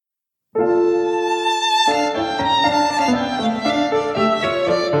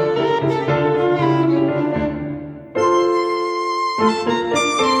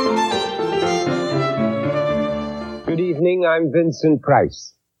I'm Vincent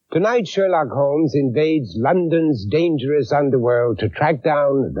Price. Tonight, Sherlock Holmes invades London's dangerous underworld to track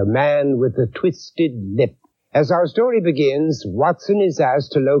down the man with the twisted lip. As our story begins, Watson is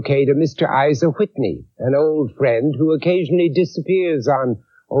asked to locate a Mr. Isa Whitney, an old friend who occasionally disappears on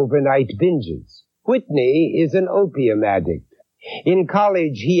overnight binges. Whitney is an opium addict. In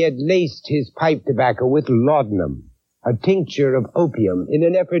college, he had laced his pipe tobacco with laudanum, a tincture of opium, in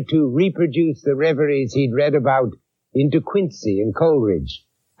an effort to reproduce the reveries he'd read about in De Quincey and Coleridge.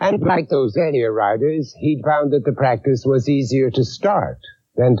 And like those earlier writers, he'd found that the practice was easier to start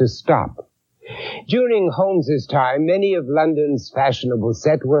than to stop. During Holmes's time, many of London's fashionable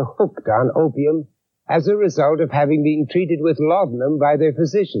set were hooked on opium as a result of having been treated with laudanum by their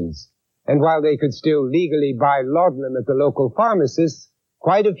physicians. And while they could still legally buy laudanum at the local pharmacists,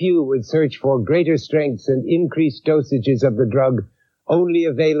 quite a few would search for greater strengths and increased dosages of the drug only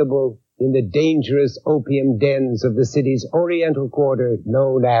available in the dangerous opium dens of the city's oriental quarter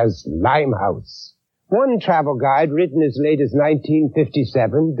known as Limehouse. One travel guide written as late as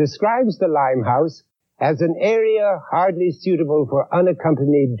 1957 describes the Limehouse as an area hardly suitable for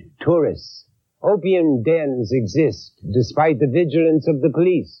unaccompanied tourists. Opium dens exist despite the vigilance of the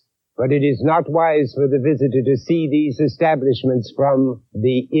police, but it is not wise for the visitor to see these establishments from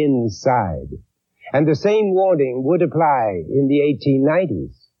the inside. And the same warning would apply in the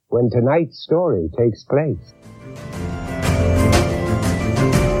 1890s, when tonight's story takes place.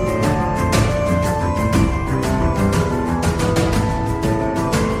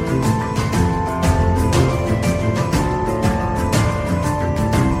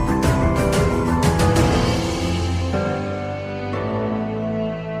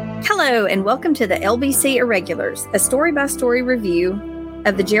 Hello, and welcome to the LBC Irregulars, a story-by-story review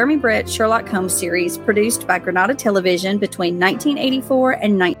of the Jeremy Brett Sherlock Holmes series produced by Granada Television between 1984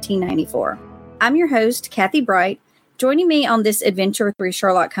 and 1994. I'm your host, Kathy Bright. Joining me on this adventure through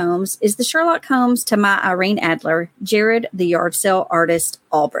Sherlock Holmes is the Sherlock Holmes to my Irene Adler, Jared the yard sale artist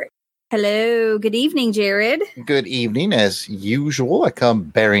Albrecht. Hello, good evening, Jared. Good evening. As usual, I come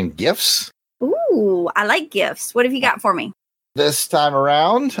bearing gifts. Ooh, I like gifts. What have you got for me? This time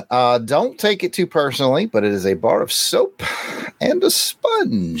around, don't take it too personally, but it is a bar of soap and a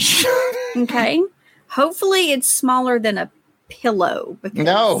sponge. Okay. Hopefully it's smaller than a pillow.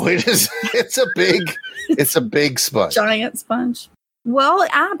 No, it is. It's a big sponge. Giant sponge. Well,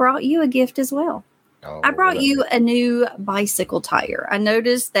 I brought you a gift as well. Oh, I brought you a new bicycle tire. I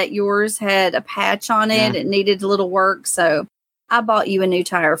noticed that yours had a patch on it. It needed a little work, so I bought you a new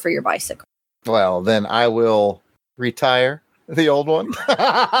tire for your bicycle. Well, then I will retire the old one.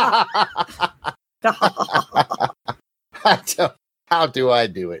 How do I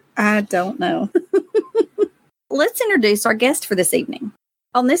do it? I don't know. Let's introduce our guest for this evening.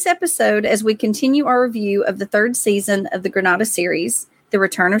 On this episode, as we continue our review of the third season of the Granada series, The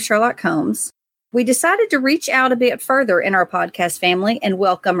Return of Sherlock Holmes, we decided to reach out a bit further in our podcast family and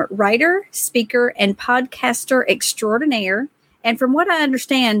welcome writer, speaker, and podcaster extraordinaire, and from what I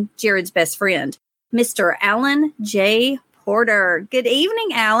understand, Jared's best friend, Mr. Alan J. Porter. Good evening,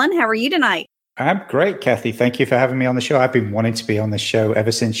 Alan. How are you tonight? I'm great, Kathy. Thank you for having me on the show. I've been wanting to be on the show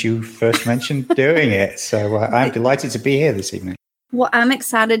ever since you first mentioned doing it. So I'm delighted to be here this evening. Well, I'm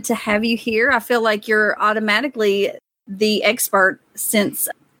excited to have you here. I feel like you're automatically the expert since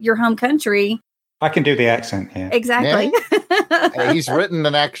your home country. I can do the accent here. Exactly. Yeah. He's written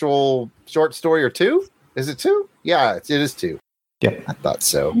an actual short story or two. Is it two? Yeah, it is two. Yep. I thought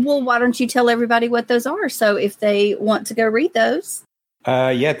so. Well, why don't you tell everybody what those are? So if they want to go read those.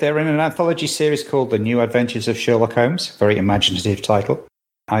 They're in an anthology series called The New Adventures of Sherlock Holmes. Very imaginative title.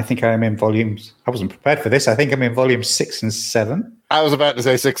 I think I'm in volumes. I wasn't prepared for this. I think I'm in volumes 6 and 7. I was about to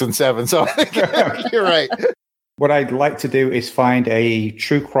say 6 and 7, so I think you're right. What I'd like to do is find a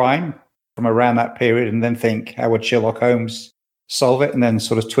true crime from around that period and then think, how would Sherlock Holmes solve it? And then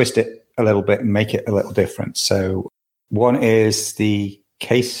sort of twist it a little bit and make it a little different. So one is the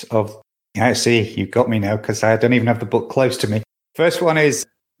case of, see, you've got me now because I don't even have the book close to me. First one is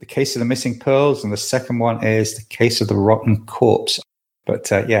the case of the missing pearls, and the second one is the case of the rotten corpse. But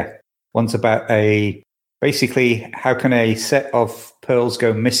one's about basically how can a set of pearls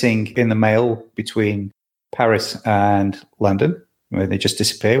go missing in the mail between Paris and London, where they just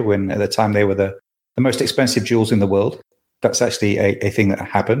disappear when at the time they were the most expensive jewels in the world. That's actually a thing that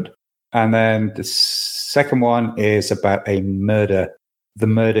happened. And then the second one is about a murder, the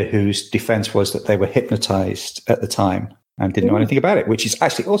murder whose defense was that they were hypnotized at the time and didn't know anything about it, which is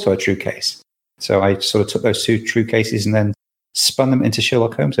actually also a true case. So I sort of took those two true cases and then spun them into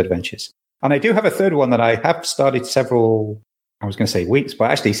Sherlock Holmes adventures. And I do have a third one that I have started several I was going to say weeks, but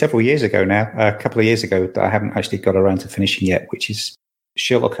actually several years ago now, a couple of years ago, that I haven't actually got around to finishing yet, which is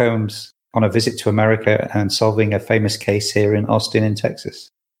Sherlock Holmes on a visit to America and solving a famous case here in Austin, in Texas.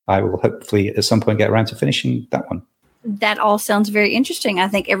 I will hopefully at some point get around to finishing that one. That all sounds very interesting. I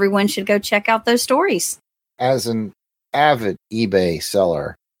think everyone should go check out those stories. As an avid eBay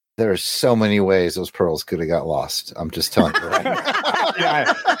seller, there's so many ways those pearls could have got lost. I'm just telling you right now.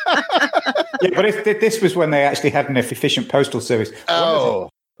 Yeah, but if this was when they actually had an efficient postal service.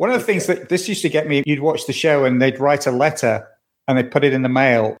 One of the things that this used to get me, you'd watch the show and they'd write a letter and they'd put it in the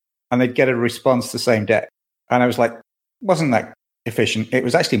mail and they'd get a response the same day. And I was like, wasn't that efficient? It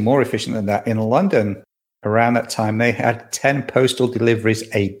was actually more efficient than that. In London, around that time, they had 10 postal deliveries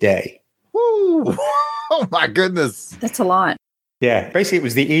a day. Woo! Oh, my goodness. That's a lot. Yeah, basically it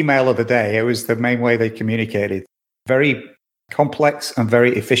was the email of the day. It was the main way they communicated. Very complex and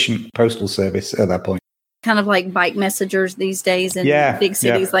very efficient postal service at that point. Kind of like bike messengers these days in big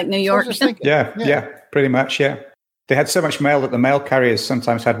cities like New York. Yeah, pretty much, yeah. They had so much mail that the mail carriers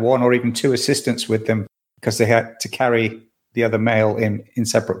sometimes had one or even two assistants with them because they had to carry the other mail in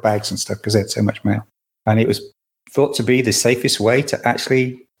separate bags and stuff because they had so much mail. And it was thought to be the safest way to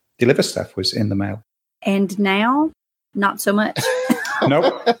actually deliver stuff was in the mail. And now, not so much.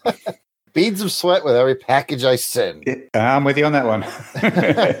 Nope. Beads of sweat with every package I send. I'm with you on that one.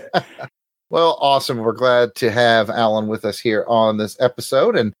 Well, awesome. We're glad to have Alan with us here on this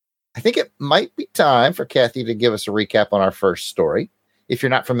episode. And I think it might be time for Kathy to give us a recap on our first story. If you're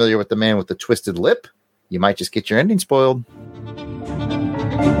not familiar with the man with the twisted lip, you might just get your ending spoiled.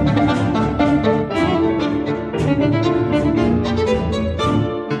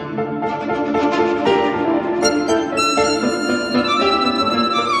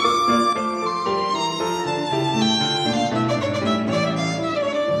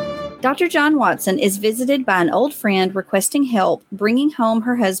 Dr. John Watson is visited by an old friend requesting help bringing home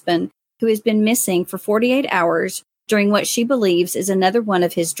her husband, who has been missing for 48 hours during what she believes is another one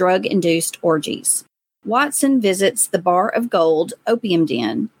of his drug-induced orgies. Watson visits the Bar of Gold opium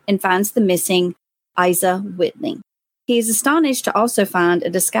den and finds the missing Isa Whitney. He is astonished to also find a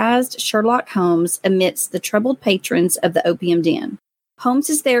disguised Sherlock Holmes amidst the troubled patrons of the opium den. Holmes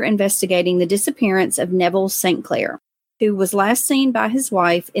is there investigating the disappearance of Neville St. Clair, who was last seen by his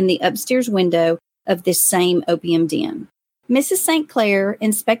wife in the upstairs window of this same opium den. Mrs. St. Clair,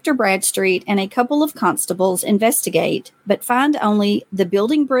 Inspector Bradstreet, and a couple of constables investigate, but find only the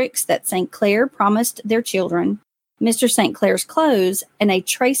building bricks that St. Clair promised their children, Mr. St. Clair's clothes, and a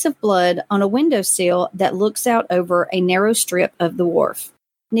trace of blood on a windowsill that looks out over a narrow strip of the wharf.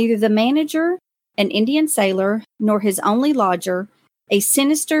 Neither the manager, an Indian sailor, nor his only lodger, a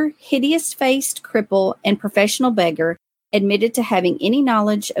sinister, hideous-faced cripple and professional beggar, admitted to having any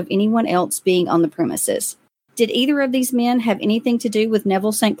knowledge of anyone else being on the premises. Did either of these men have anything to do with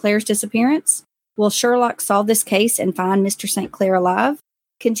Neville St. Clair's disappearance? Will Sherlock solve this case and find Mr. St. Clair alive?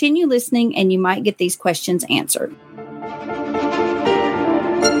 Continue listening and you might get these questions answered.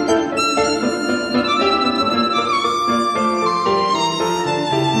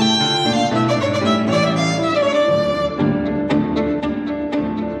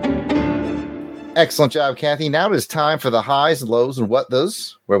 Excellent job, Kathy. Now it is time for the highs, lows, and what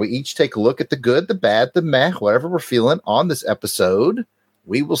those, where we each take a look at the good, the bad, the meh, whatever we're feeling on this episode.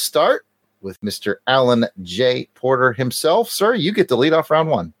 We will start with Mr. Alan J. Porter himself. Sir, you get to lead off round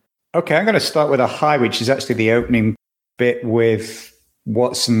one. Okay, I'm going to start with a high, which is actually the opening bit with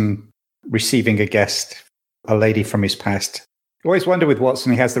Watson receiving a guest, a lady from his past. I always wonder with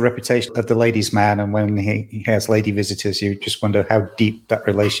Watson, he has the reputation of the ladies' man, and when he has lady visitors, you just wonder how deep that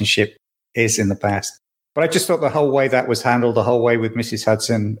relationship is in the past. But I just thought the whole way that was handled, the whole way with Mrs.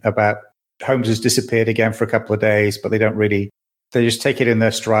 Hudson about Holmes has disappeared again for a couple of days, but they just take it in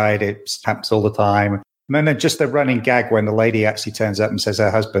their stride. It happens all the time. And then just the running gag when the lady actually turns up and says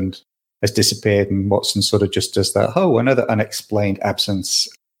her husband has disappeared, and Watson sort of just does that, another unexplained absence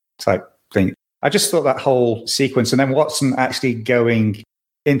type thing. I just thought that whole sequence, and then Watson actually going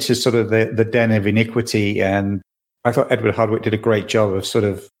into sort of the den of iniquity, and I thought Edward Hardwicke did a great job of sort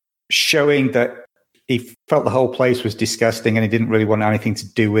of showing that he felt the whole place was disgusting and he didn't really want anything to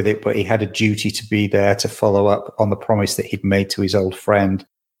do with it, but he had a duty to be there to follow up on the promise that he'd made to his old friend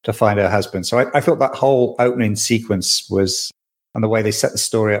to find her husband. So I thought that whole opening sequence was, and the way they set the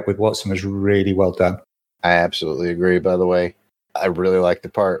story up with Watson was really well done. I absolutely agree, by the way. I really like the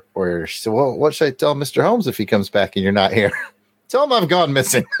part where she said, well, what should I tell Mr. Holmes if he comes back and you're not here? Tell him I've gone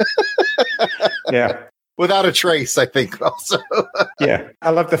missing. Yeah. Without a trace, I think, also. Yeah.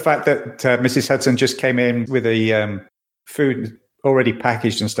 I love the fact that Mrs. Hudson just came in with a food already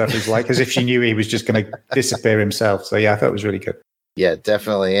packaged and stuff. It's like as if she knew he was just going to disappear himself. So yeah, I thought it was really good. Yeah,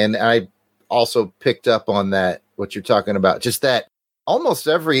 definitely. And I also picked up on that, what you're talking about, just that almost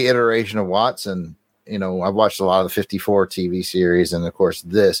every iteration of Watson, I've watched a lot of the 54 TV series and of course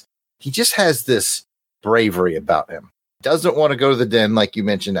this, he just has this bravery about him. Doesn't want to go to the den like you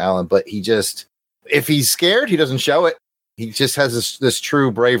mentioned, Alan, but if he's scared, he doesn't show it. He just has this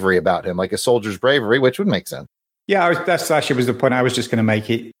true bravery about him, like a soldier's bravery, which would make sense. Yeah, that's actually was the point I was just going to make.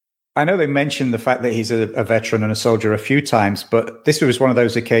 It. I know they mentioned the fact that he's a veteran and a soldier a few times, but this was one of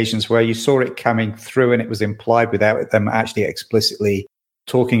those occasions where you saw it coming through and it was implied without them actually explicitly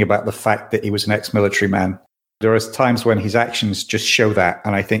talking about the fact that he was an ex-military man. There are times when his actions just show that,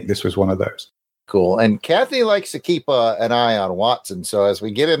 and I think this was one of those. Cool. And Kathy likes to keep an eye on Watson, so as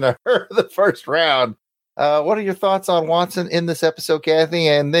we get into the first round, what are your thoughts on Watson in this episode, Kathy?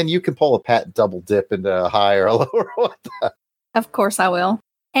 And then you can pull a Pat double dip into a high or a lower one. Of course I will.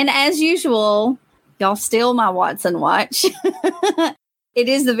 And as usual, y'all steal my Watson watch. It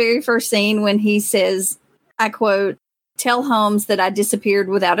is the very first scene when he says, I quote, "Tell Holmes that I disappeared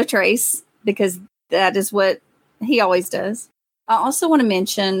without a trace," because that is what he always does. I also want to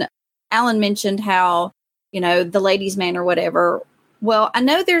mention, Alan mentioned how, the ladies' man or whatever. Well, I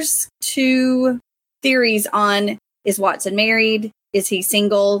know there's two theories on, is Watson married? Is he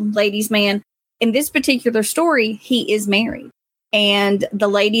single, ladies' man? In this particular story, he is married. And the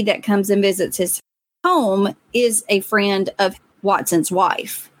lady that comes and visits his home is a friend of Watson's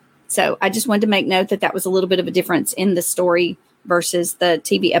wife. So I just wanted to make note that was a little bit of a difference in the story versus the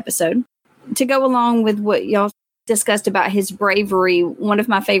TV episode. To go along with what y'all discussed about his bravery, one of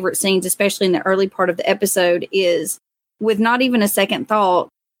my favorite scenes, especially in the early part of the episode, is with not even a second thought,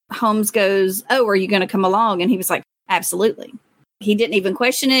 Holmes goes, "Oh, are you going to come along?" And he was like, "Absolutely." He didn't even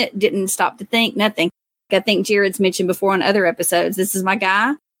question it, didn't stop to think, nothing. I think Jared's mentioned before on other episodes, this is my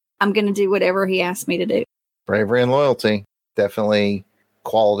guy. I'm going to do whatever he asks me to do. Bravery and loyalty, definitely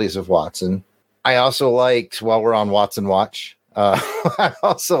qualities of Watson. I also liked, while we're on Watson Watch, I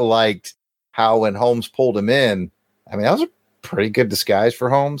also liked how when Holmes pulled him in, that was a pretty good disguise for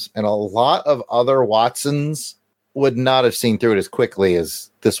Holmes. And a lot of other Watsons would not have seen through it as quickly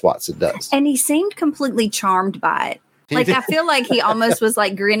as this Watson does. And he seemed completely charmed by it. Like, I feel like he almost was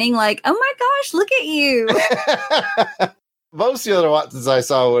like grinning, like, "Oh my gosh, look at you." Most of the other Watsons I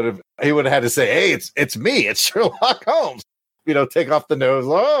saw he would have had to say, "Hey, it's me, it's Sherlock Holmes." Take off the nose.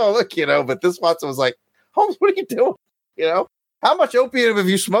 "Oh, look, but this Watson was like, "Holmes, what are you doing? How much opium have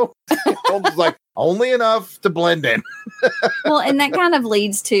you smoked?" Holmes was like, "Only enough to blend in." Well, and that kind of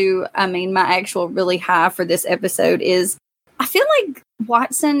leads to, my actual really high for this episode is, I feel like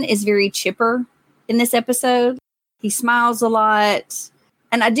Watson is very chipper in this episode. He smiles a lot.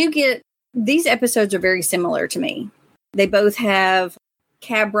 And I do get, these episodes are very similar to me. They both have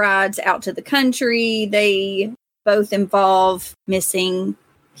cab rides out to the country. They both involve missing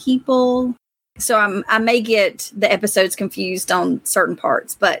people. So I may get the episodes confused on certain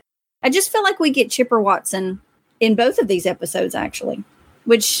parts, but I just feel like we get Chipper Watson in both of these episodes, actually,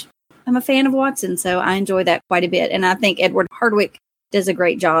 which I'm a fan of Watson, so I enjoy that quite a bit. And I think Edward Hardwicke does a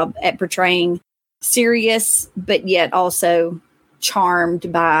great job at portraying serious, but yet also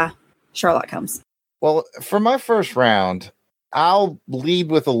charmed by Sherlock Holmes. Well, for my first round, I'll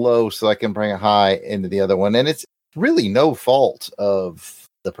lead with a low so I can bring a high into the other one. And it's really no fault of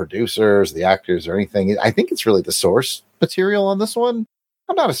the producers, the actors, or anything. I think it's really the source material on this one.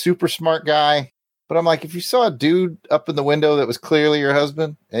 I'm not a super smart guy, but I'm like, if you saw a dude up in the window that was clearly your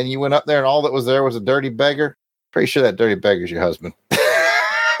husband and you went up there and all that was there was a dirty beggar, pretty sure that dirty beggar's your husband.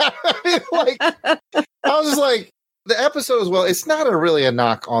 I was just like, the episode as well, it's not really a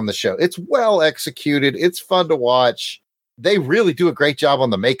knock on the show. It's well executed. It's fun to watch. They really do a great job on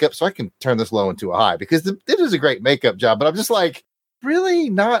the makeup, so I can turn this low into a high because it is a great makeup job. But I'm just like, really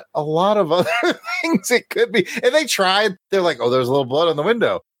not a lot of other things it could be. And they tried. They're like, "Oh, there's a little blood on the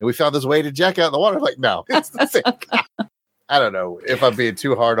window. And we found this weighted jacket out in the water." I'm like, no, it's the same. I don't know if I'm being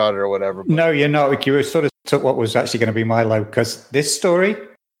too hard on it or whatever. But. No, you're not. You sort of took what was actually going to be my low because this story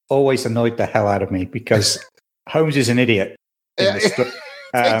always annoyed the hell out of me because Holmes is an idiot. It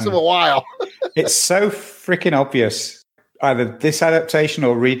takes him a while. It's so freaking obvious. Either this adaptation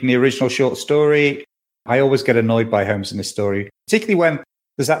or reading the original short story, I always get annoyed by Holmes in this story, particularly when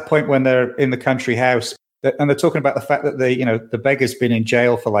there's that point when they're in the country house and they're talking about the fact that the beggar's been in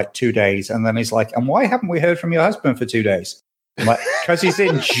jail for like 2 days. And then he's like, "And why haven't we heard from your husband for 2 days?" I'm like, "Because he's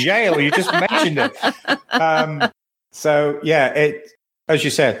in jail. You just mentioned it." So yeah, as you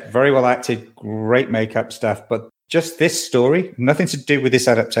said, very well acted, great makeup stuff. But just this story, nothing to do with this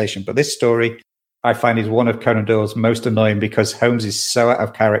adaptation, but this story, I find is one of Conan Doyle's most annoying because Holmes is so out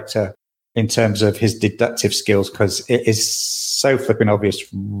of character in terms of his deductive skills because it is so flipping obvious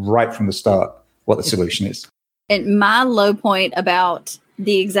right from the start what the solution is. And my low point about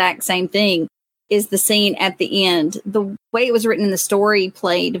the exact same thing is the scene at the end. The way it was written in the story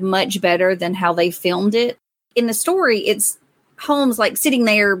played much better than how they filmed it. In the story, it's Holmes like sitting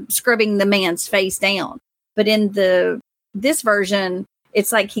there scrubbing the man's face down. But in this version,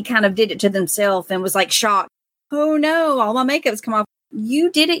 it's like he kind of did it to himself and was like shocked. Oh no, all my makeup's come off. You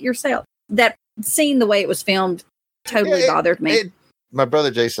did it yourself. That scene, the way it was filmed, totally bothered me. My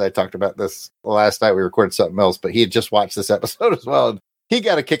brother Jason and I talked about this last night. We recorded something else, but he had just watched this episode as well. And he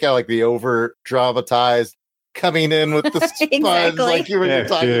got a kick out like the over dramatized coming in with the sponge, Exactly. like you were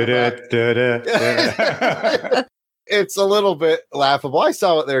talking about. It's a little bit laughable. I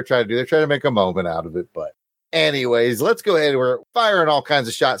saw what they were trying to do. They're trying to make a moment out of it. But anyways, let's go ahead. We're firing all kinds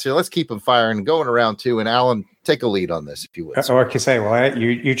of shots here. Let's keep them firing, going around two. And Alan, take a lead on this, if you would. Oh, I can say, well,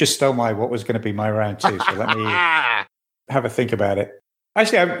 you just stole what was going to be my round two. So let me have a think about it.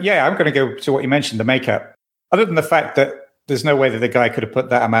 Actually, I'm going to go to what you mentioned, the makeup. Other than the fact that there's no way that the guy could have put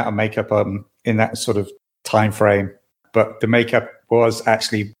that amount of makeup on in that sort of time frame. But the makeup was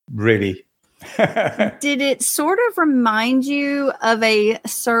actually really... Did it sort of remind you of a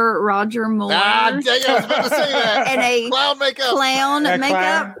Sir Roger Moore? I was about to say that. And a clown makeup. Clown makeup?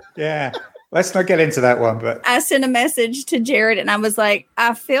 Clown? Yeah. Let's not get into that one. But I sent a message to Jared and I was like,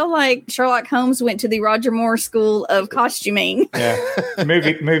 I feel like Sherlock Holmes went to the Roger Moore School of Costuming. Yeah.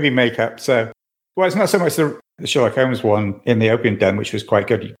 movie makeup. So, well, it's not so much the Sherlock Holmes one in the Opium Den, which was quite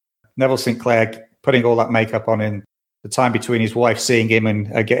good. Neville Sinclair putting all that makeup on in the time between his wife seeing him and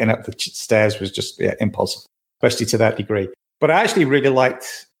getting up the stairs was just impossible, especially to that degree. But I actually really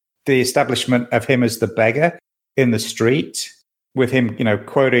liked the establishment of him as the beggar in the street, with him,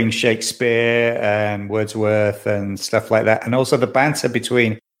 quoting Shakespeare and Wordsworth and stuff like that. And also the banter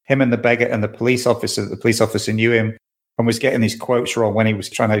between him and the beggar and the police officer. The police officer knew him and was getting these quotes wrong when he was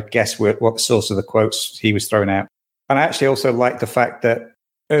trying to guess what the source of the quotes he was throwing out. And I actually also liked the fact that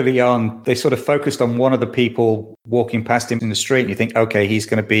early on, they sort of focused on one of the people walking past him in the street. And you think, okay, he's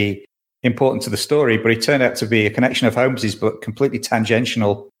going to be important to the story. But he turned out to be a connection of Holmes's, but completely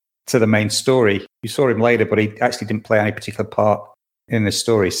tangential to the main story. You saw him later, but he actually didn't play any particular part in the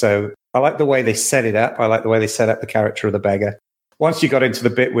story. So I like the way they set it up. I like the way they set up the character of the beggar. Once you got into the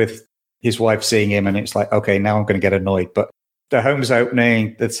bit with his wife seeing him, and it's like, okay, now I'm going to get annoyed. But the Holmes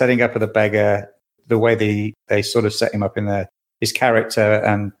opening, the setting up of the beggar, the way they sort of set him up in there, his character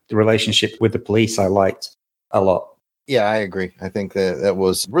and the relationship with the police, I liked a lot. Yeah, I agree. I think that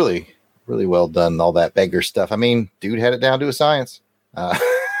was really, really well done, all that beggar stuff. I mean, dude had it down to a science.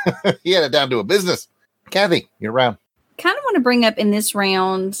 He had it down to a business. Kathy, you're around. Kind of want to bring up in this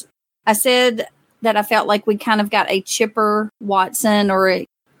round, I said that I felt like we kind of got a chipper Watson or a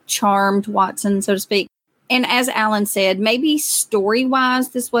charmed Watson, so to speak. And as Alan said, maybe story-wise,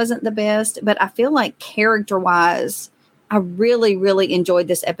 this wasn't the best, but I feel like character-wise, I really, really enjoyed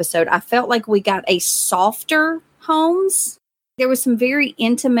this episode. I felt like we got a softer Holmes. There was some very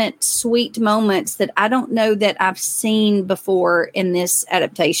intimate, sweet moments that I don't know that I've seen before in this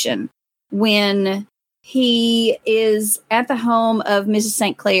adaptation. When he is at the home of Mrs.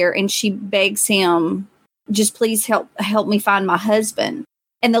 St. Clair and she begs him, just please help me find my husband.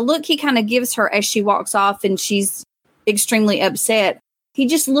 And the look he kind of gives her as she walks off and she's extremely upset, he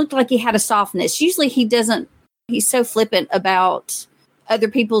just looked like he had a softness. Usually he's so flippant about other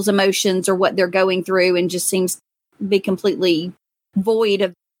people's emotions or what they're going through and just seems to be completely void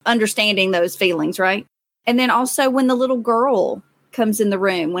of understanding those feelings, right? And then also when the little girl comes in the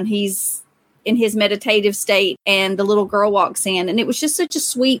room, when he's in his meditative state and the little girl walks in, and it was just such a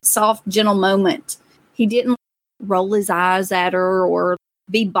sweet, soft, gentle moment. He didn't roll his eyes at her or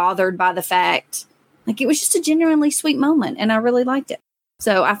be bothered by the fact. Like, it was just a genuinely sweet moment, and I really liked it.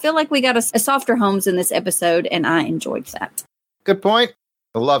 So I feel like we got a softer Holmes in this episode, and I enjoyed that. Good point.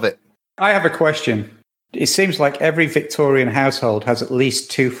 I love it. I have a question. It seems like every Victorian household has at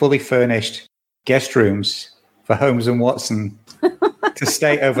least 2 fully furnished guest rooms for Holmes and Watson to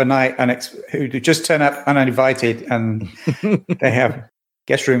stay overnight and who just turn up uninvited, and they have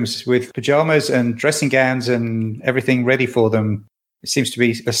guest rooms with pajamas and dressing gowns and everything ready for them. It seems to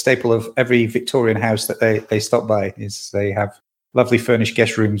be a staple of every Victorian house that they stop by, is they have lovely furnished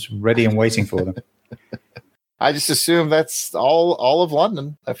guest rooms ready and waiting for them. I just assume that's all of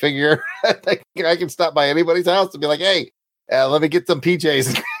London. I figure I can stop by anybody's house and be like, hey, let me get some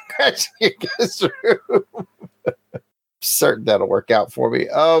PJs and crash your guest room. Certain that'll work out for me.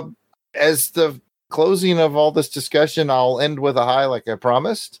 As the closing of all this discussion, I'll end with a high like I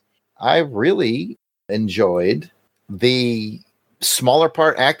promised. I really enjoyed the smaller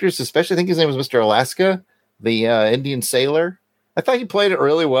part actors, especially I think his name was Mr. Alaska, the Indian sailor. I thought he played it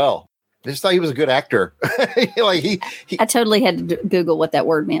really well. I just thought he was a good actor. I totally had to Google what that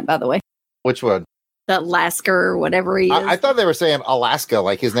word meant, by the way. Which one? The Alaska or whatever he is. I thought they were saying Alaska,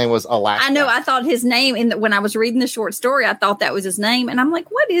 like his name was Alaska. I know. I thought his name, when I was reading the short story, I thought that was his name. And I'm like,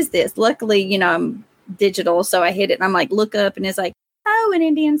 what is this? Luckily, I'm digital, so I hit it. And I'm like, look up. And it's like, oh, an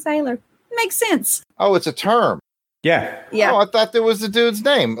Indian sailor. Makes sense. Oh, it's a term. Yeah. Oh, I thought that was the dude's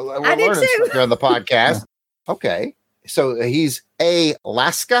name. I did too. Here on the podcast. Okay. So he's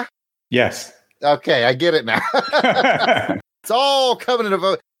Alaska? Yes. Okay, I get it now. It's all coming into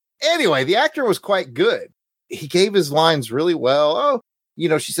vote. Anyway, the actor was quite good. He gave his lines really well.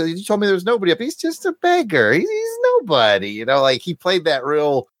 Oh, she said, you told me there's nobody up. He's just a beggar. He's nobody. Like he played that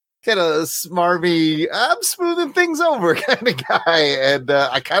real kind of smarmy, I'm smoothing things over kind of guy. And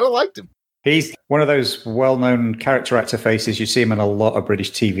I kind of liked him. He's one of those well-known character actor faces. You see him in a lot of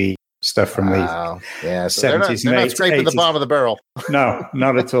British TV stuff from the 70s they're not scraping 80s. the bottom of the barrel. No,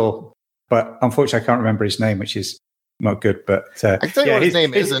 not at all. But unfortunately, I can't remember his name, which is not good. But I can tell you what his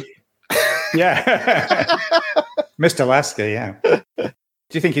name isn't. Yeah. Mr. Alaska, yeah. Do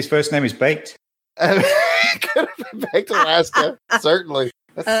you think his first name is Baked? Could have been Baked Alaska, certainly.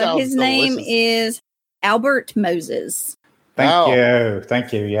 His name is Albert Moses.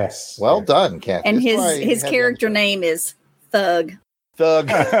 Thank you, yes. Well done, Kathy. And his character name is Thug.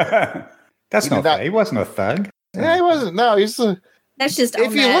 That's not fair. He wasn't a thug. Yeah, he wasn't. No, he's That's just if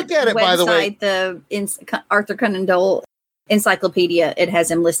on you that look at it, website, by the way, the Arthur Conan Doyle encyclopedia, it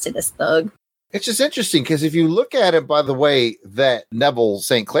has him listed as Thug. It's just interesting because if you look at it by the way that Neville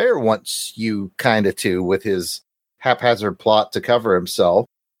St. Clair wants you kind of to with his haphazard plot to cover himself,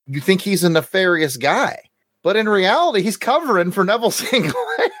 you think he's a nefarious guy. But in reality, he's covering for Neville St.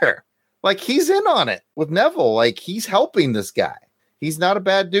 Clair. Like he's in on it with Neville. Like he's helping this guy. He's not a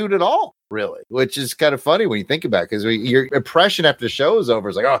bad dude at all, really, which is kind of funny when you think about it because your impression after the show is over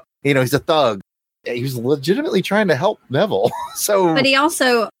is like, oh, he's a thug. He was legitimately trying to help Neville. But he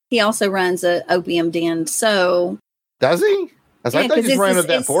also runs a opium den. So does he? I thought he just ran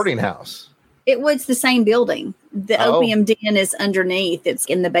that boarding house. It was the same building. The opium den is underneath. It's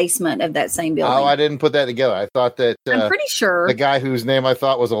in the basement of that same building. Oh, I didn't put that together. I thought that I'm pretty sure the guy whose name I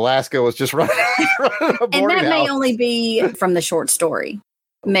thought was Alaska was just running a boarding house. And that may only be from the short story.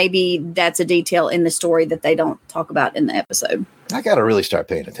 Maybe that's a detail in the story that they don't talk about in the episode. I got to really start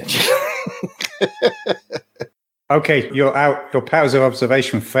paying attention. Okay, you're out. Your powers of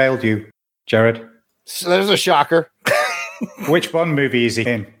observation failed you, Jared. So there's a shocker. Which Bond movie is he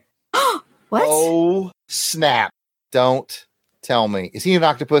in? What? Oh, snap. Don't tell me. Is he an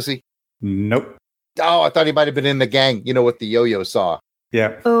Octopussy? Nope. Oh, I thought he might have been in the gang, with the yo-yo saw.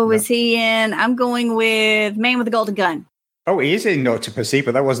 Yeah. Oh, no. Is he in? I'm going with Man with the Golden Gun. Oh, he is in Octopussy,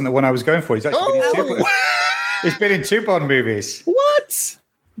 but that wasn't the one I was going for. He's actually he's been in 2 Bond movies. What?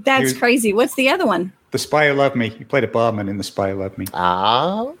 That's crazy. What's the other one? The Spy Who Loved Me. He played a barman in The Spy Who Loved Me.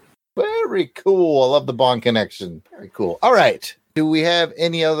 Ah, very cool. I love the Bond connection. Very cool. All right. Do we have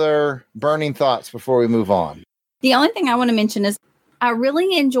any other burning thoughts before we move on? The only thing I want to mention is I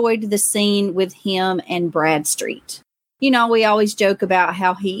really enjoyed the scene with him and Bradstreet. We always joke about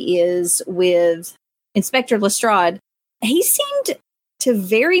how he is with Inspector Lestrade. He seemed to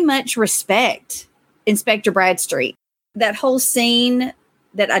very much respect Inspector Bradstreet. That whole scene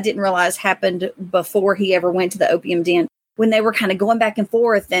that I didn't realize happened before he ever went to the opium den, when they were kind of going back and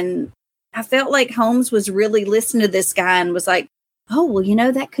forth. And I felt like Holmes was really listening to this guy and was like, oh,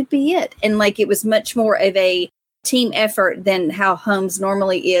 well, that could be it. And like, it was much more of a team effort than how Holmes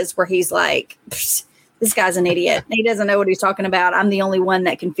normally is, where he's like, this guy's an idiot. He doesn't know what he's talking about. I'm the only one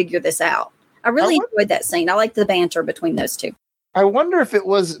that can figure this out. I really enjoyed that scene. I liked the banter between those two. I wonder if it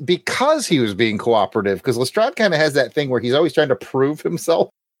was because he was being cooperative, because Lestrade kind of has that thing where he's always trying to prove himself.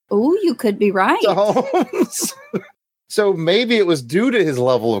 Oh, you could be right. To Holmes. So maybe it was due to his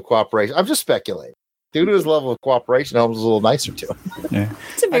level of cooperation. I'm just speculating. Due to his level of cooperation, Holmes was a little nicer to him. Yeah.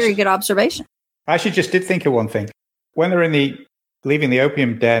 It's a very good observation. I actually just did think of one thing. When they're leaving the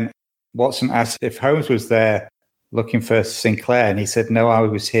opium den, Watson asked if Holmes was there looking for Sinclair, and he said, no, I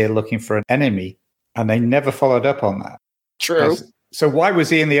was here looking for an enemy. And they never followed up on that. True. So why was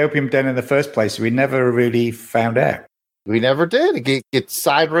he in the opium den in the first place? We never really found out. We never did. Get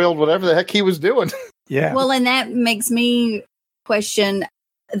side-railed whatever the heck he was doing. Yeah. Well, and that makes me question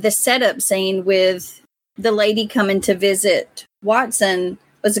the setup scene with the lady coming to visit Watson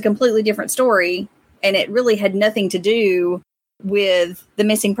was a completely different story, and it really had nothing to do with the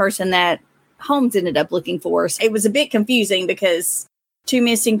missing person that Holmes ended up looking for. So it was a bit confusing because 2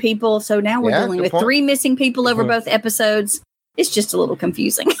 missing people. So now we're dealing with 3 missing people over both episodes. It's just a little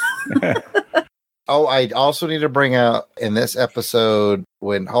confusing. Oh, I also need to bring out in this episode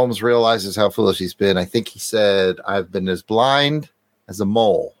when Holmes realizes how foolish he's been. I think he said, I've been as blind as a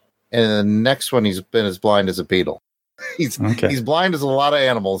mole. And in the next one, he's been as blind as a beetle. He's blind as a lot of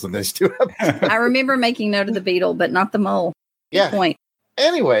animals in this 2 episodes. I remember making note of the beetle, but not the mole. Yeah. Good point.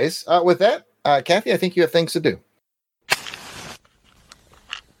 Anyways, with that, Kathy, I think you have things to do.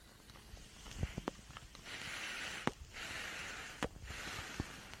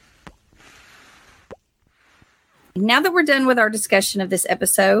 Now that we're done with our discussion of this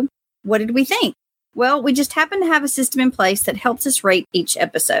episode, what did we think? Well, we just happen to have a system in place that helps us rate each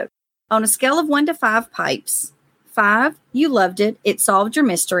episode. On a scale of 1 to 5 pipes, 5, you loved it. It solved your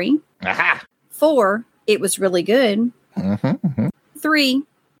mystery. Aha! 4, it was really good. 3,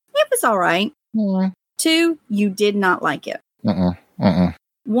 it was all right. 2, you did not like it.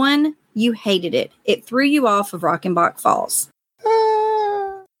 1, you hated it. It threw you off of Rockenbach Falls.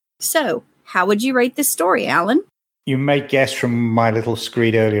 So, how would you rate this story, Alan? You may guess from my little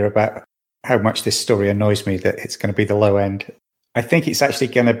screed earlier about how much this story annoys me that it's going to be the low end. I think it's actually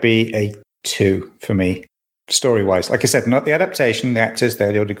going to be a 2 for me, story-wise. Like I said, not the adaptation, the actors,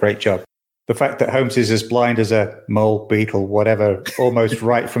 they did a great job. The fact that Holmes is as blind as a mole, beetle, whatever, almost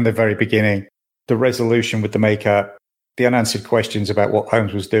right from the very beginning. The resolution with the makeup, the unanswered questions about what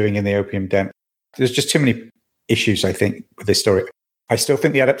Holmes was doing in the opium den. There's just too many issues, I think, with this story. I still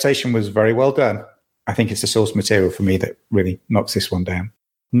think the adaptation was very well done. I think it's the source material for me that really knocks this one down.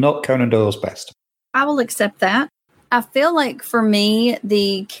 Not Conan Doyle's best. I will accept that. I feel like for me,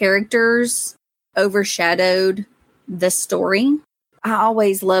 the characters overshadowed the story. I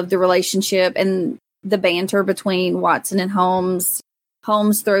always loved the relationship and the banter between Watson and Holmes.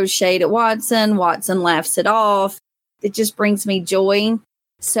 Holmes throws shade at Watson. Watson laughs it off. It just brings me joy.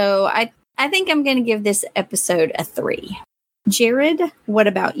 So I think I'm going to give this episode a 3. Jared, what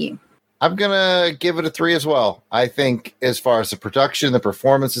about you? I'm going to give it a 3 as well. I think as far as the production, the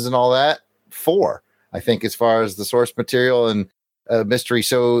performances and all that, 4. I think as far as the source material and mystery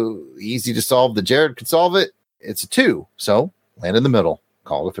so easy to solve that Jared could solve it, it's a 2. So land in the middle,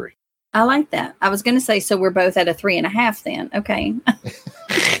 call it a 3. I like that. I was going to say, so we're both at a 3.5 then. Okay.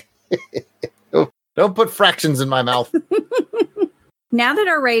 Don't put fractions in my mouth. Now that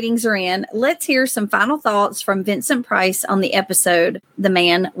our ratings are in, let's hear some final thoughts from Vincent Price on the episode, The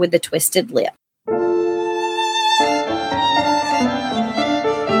Man with the Twisted Lip.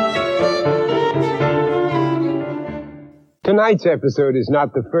 Tonight's episode is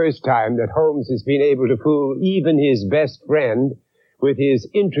not the first time that Holmes has been able to fool even his best friend with his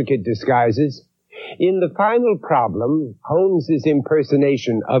intricate disguises. In the final problem, Holmes's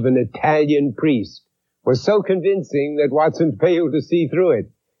impersonation of an Italian priest was so convincing that Watson failed to see through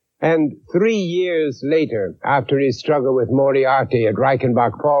it. And 3 years later, after his struggle with Moriarty at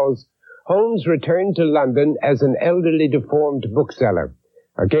Reichenbach Falls, Holmes returned to London as an elderly deformed bookseller.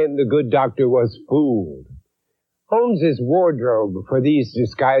 Again, the good doctor was fooled. Holmes's wardrobe for these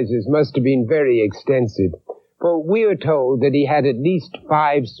disguises must have been very extensive, for we are told that he had at least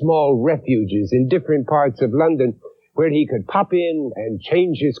 5 small refuges in different parts of London where he could pop in and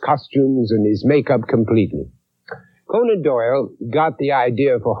change his costumes and his makeup completely. Conan Doyle got the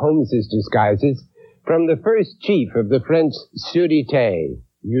idea for Holmes's disguises from the first chief of the French Sûreté,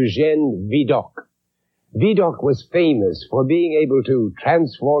 Eugène Vidocq. Vidocq was famous for being able to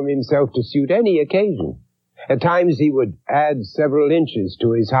transform himself to suit any occasion. At times he would add several inches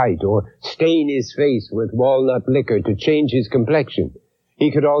to his height or stain his face with walnut liquor to change his complexion.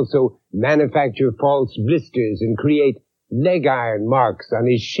 He could also manufacture false blisters and create leg iron marks on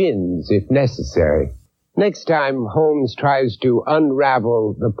his shins if necessary. Next time, Holmes tries to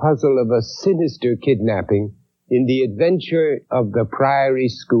unravel the puzzle of a sinister kidnapping in the adventure of the Priory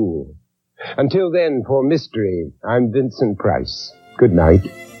School. Until then, for Mystery, I'm Vincent Price. Good night.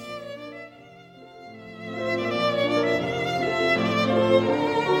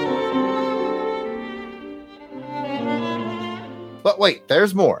 But wait,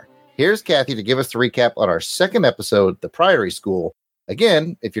 there's more. Here's Kathy to give us the recap on our second episode, The Priory School.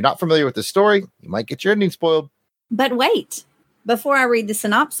 Again, if you're not familiar with the story, you might get your ending spoiled. But wait, before I read the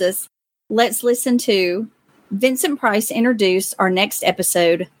synopsis, let's listen to Vincent Price introduce our next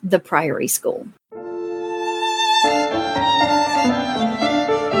episode, The Priory School.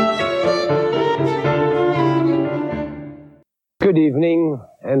 Good evening,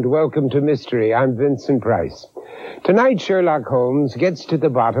 and welcome to Mystery. I'm Vincent Price. Tonight, Sherlock Holmes gets to the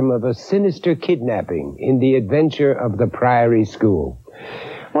bottom of a sinister kidnapping in the adventure of the Priory School.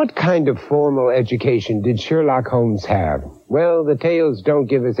 What kind of formal education did Sherlock Holmes have? Well, the tales don't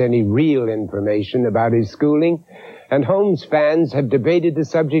give us any real information about his schooling, and Holmes fans have debated the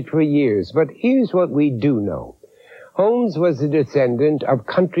subject for years. But here's what we do know. Holmes was a descendant of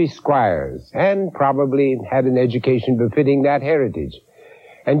country squires and probably had an education befitting that heritage.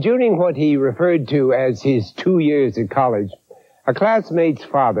 And during what he referred to as his 2 years at college, a classmate's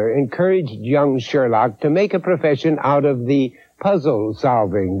father encouraged young Sherlock to make a profession out of the puzzle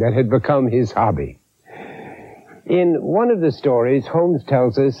solving that had become his hobby. In one of the stories, Holmes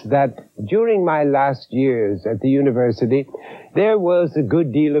tells us that during my last years at the university, there was a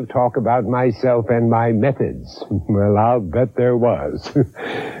good deal of talk about myself and my methods. Well, I'll bet there was.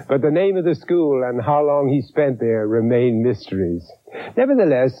 But the name of the school and how long he spent there remain mysteries.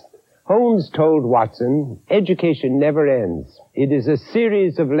 Nevertheless, Holmes told Watson, education never ends. It is a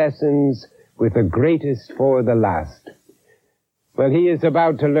series of lessons with the greatest for the last. Well, he is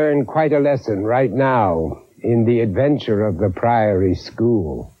about to learn quite a lesson right now in the adventure of the Priory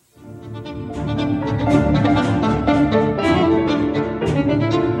School.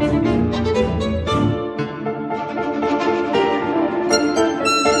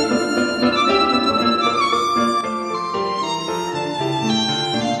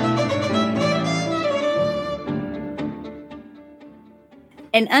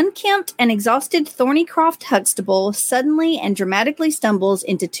 An unkempt and exhausted Thornycroft Huxtable suddenly and dramatically stumbles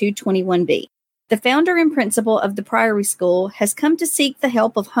into 221B. The founder and principal of the Priory School has come to seek the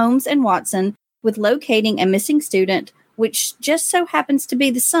help of Holmes and Watson with locating a missing student, which just so happens to be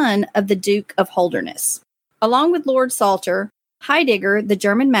the son of the Duke of Holderness. Along with Lord Salter, Heidegger, the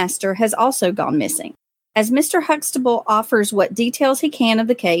German master, has also gone missing. As Mr. Huxtable offers what details he can of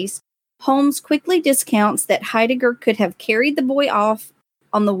the case, Holmes quickly discounts that Heidegger could have carried the boy off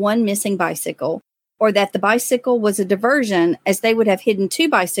on the one missing bicycle, or that the bicycle was a diversion, as they would have hidden 2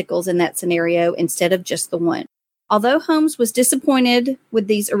 bicycles in that scenario instead of just the one. Although Holmes was disappointed with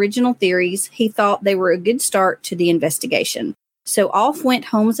these original theories, he thought they were a good start to the investigation. So off went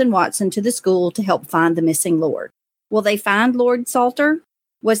Holmes and Watson to the school to help find the missing lord. Will they find Lord Salter?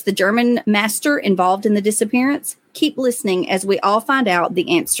 Was the German master involved in the disappearance? Keep listening as we all find out the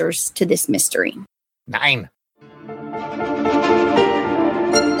answers to this mystery. 9.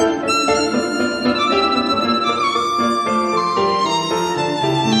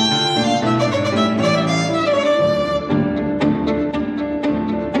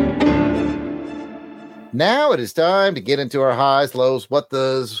 Now it is time to get into our highs, lows, what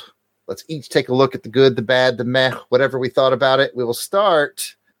does. Let's each take a look at the good, the bad, the meh, whatever we thought about it. We will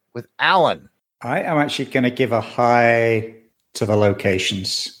start with Alan. I am actually going to give a high to the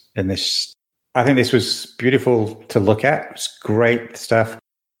locations in this. I think this was beautiful to look at. It's great stuff.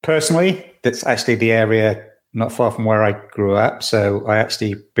 Personally, that's actually the area not far from where I grew up. So I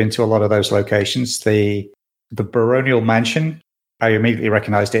actually been to a lot of those locations. The baronial mansion, I immediately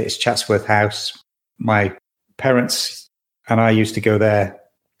recognized it. It's Chatsworth House. My parents and I used to go there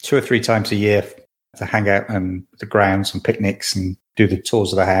 2 or 3 times a year to hang out on the grounds and picnics and do the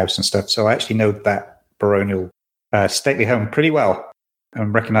tours of the house and stuff. So I actually know that baronial stately home pretty well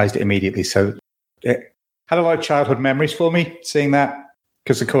and recognized it immediately. So it had a lot of childhood memories for me seeing that,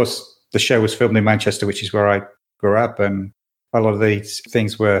 because, of course, the show was filmed in Manchester, which is where I grew up, and a lot of these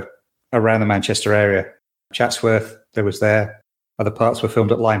things were around the Manchester area. Chatsworth, there was there. Other parts were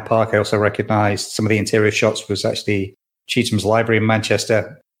filmed at Lyme Park. I also recognized some of the interior shots was actually Cheatham's Library in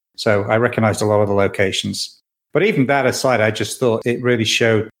Manchester. So I recognized a lot of the locations. But even that aside, I just thought it really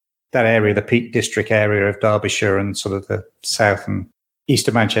showed that area, the Peak District area of Derbyshire and sort of the south and east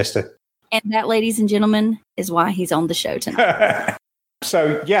of Manchester. And that, ladies and gentlemen, is why he's on the show tonight.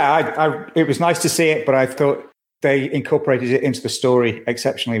 So, yeah, it was nice to see it, but I thought they incorporated it into the story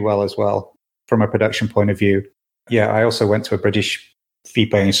exceptionally well as well from a production point of view. Yeah, I also went to a British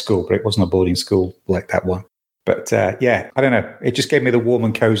fee-paying school, but it wasn't a boarding school like that one. But yeah, I don't know. It just gave me the warm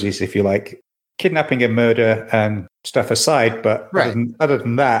and cozies, if you like. Kidnapping and murder and stuff aside, but right. other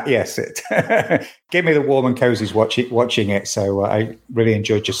than that, yes, it gave me the warm and cozies watching it. So I really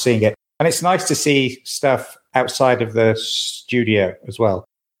enjoyed just seeing it. And it's nice to see stuff outside of the studio as well.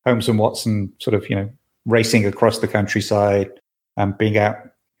 Holmes and Watson sort of, racing across the countryside and being out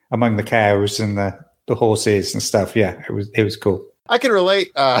among the cows and the horses and stuff. Yeah, it was cool. I can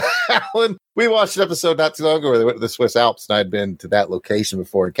relate, Alan. We watched an episode not too long ago where they went to the Swiss Alps, and I'd been to that location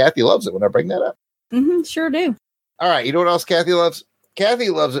before. And Kathy loves it when I bring that up. Mm-hmm, sure do. All right, you know what else Kathy loves? Kathy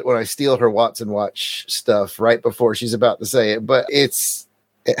loves it when I steal her Watson Watch stuff right before she's about to say it. But it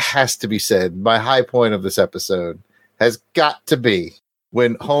has to be said, my high point of this episode has got to be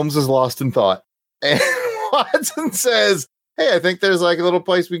when Holmes is lost in thought, and Watson says, hey, I think there's like a little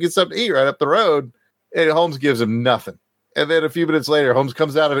place we get something to eat right up the road. And Holmes gives him nothing. And then a few minutes later, Holmes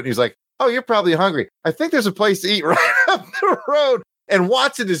comes out of it and he's like, oh, you're probably hungry. I think there's a place to eat right up the road. And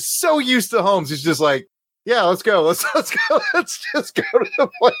Watson is so used to Holmes. He's just like, yeah, let's go. Let's go. Let's just go to the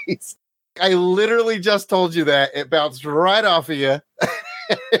place. I literally just told you that. It bounced right off of you.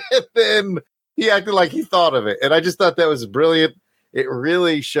 And then he acted like he thought of it. And I just thought that was brilliant. It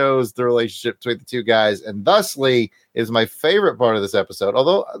really shows the relationship between the two guys. And thusly is my favorite part of this episode.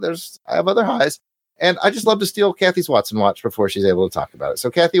 Although I have other highs. And I just love to steal Kathy's Watson Watch before she's able to talk about it.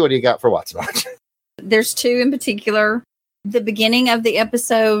 So, Kathy, what do you got for Watson Watch? There's two in particular. The beginning of the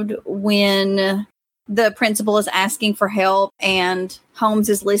episode when the principal is asking for help and Holmes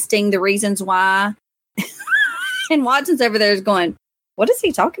is listing the reasons why. And Watson's over there is going, what is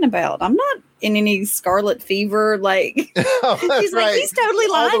he talking about? I'm not in any scarlet fever. Like, he's like, he's totally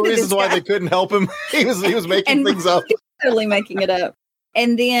lying. All the reasons why they couldn't help him. He was making things up. Totally making it up.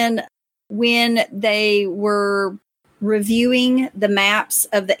 And then when they were reviewing the maps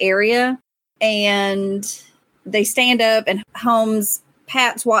of the area and they stand up and Holmes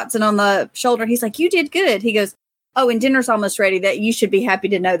pats Watson on the shoulder. He's like, you did good. He goes, oh, and dinner's almost ready. That you should be happy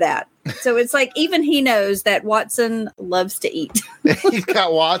to know that. So it's like, even he knows that Watson loves to eat. He's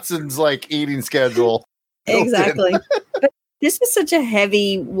got Watson's like eating schedule. Exactly. But this was such a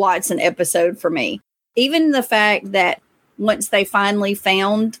heavy Watson episode for me. Even the fact that once they finally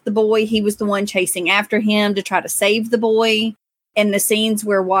found the boy, he was the one chasing after him to try to save the boy. And the scenes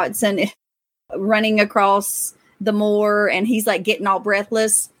where Watson is running across the moor and he's like getting all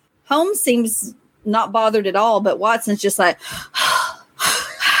breathless. Holmes seems not bothered at all, but Watson's just like,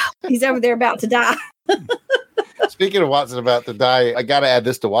 he's over there about to die. Speaking of Watson about to die, I got to add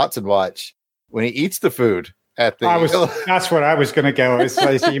this to Watson Watch. When he eats the food at the... That's what I was going to go.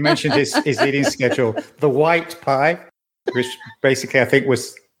 So you mentioned his eating schedule. The white pie, which basically I think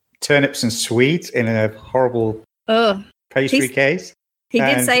was turnips and sweets in a horrible pastry case. He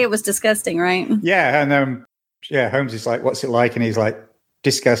did say it was disgusting, right? Yeah, and Holmes is like, what's it like? And he's like,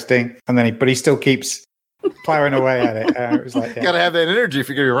 disgusting. And then he still keeps plowing away at it. It was like, gotta have that energy if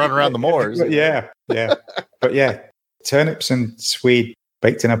you're going to run around the moors. Yeah. But yeah, turnips and swede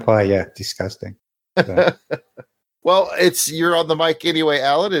baked in a pie. Yeah, disgusting. So. Well, you're on the mic anyway,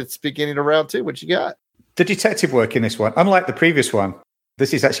 Alan. It's beginning of round 2. What you got? The detective work in this one, unlike the previous one,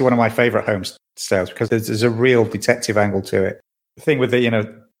 this is actually one of my favorite Holmes styles because there's a real detective angle to it. The thing with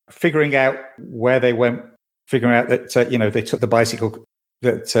the, figuring out where they went, figuring out that, they took the bicycle,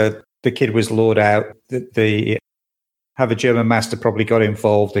 that the kid was lured out, that how the German master probably got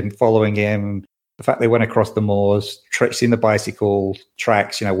involved in following him, the fact they went across the moors, tracing the bicycle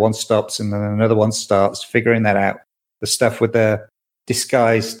tracks, one stops and then another one starts, figuring that out. The stuff with the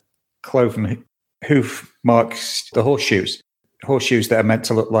disguised cloven hoof marks, the horseshoes that are meant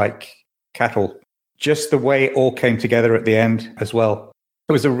to look like cattle. Just the way it all came together at the end as well.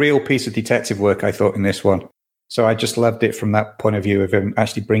 It was a real piece of detective work, I thought, in this one. So I just loved it from that point of view of him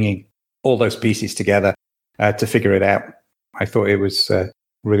actually bringing all those pieces together to figure it out. I thought it was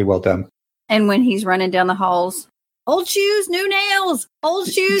really well done. And when he's running down the halls, old shoes, new nails, old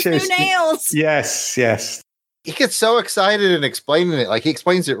shoes, new nails. Yes. He gets so excited in explaining it. Like, he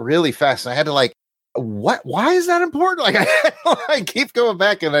explains it really fast. And I had to what? Why is that important? Like, I keep going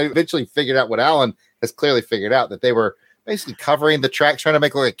back, and I eventually figured out what Alan has clearly figured out, that they were basically covering the tracks, trying to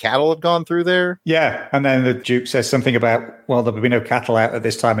make it like cattle had gone through there. Yeah, and then the Duke says something about, well, there'll be no cattle out at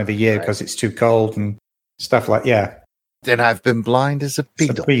this time of the year because it's too cold and stuff like, yeah. Then I've been blind as a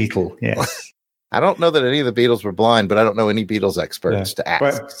beetle. A beetle, yes. I don't know that any of the Beatles were blind, but I don't know any Beatles experts to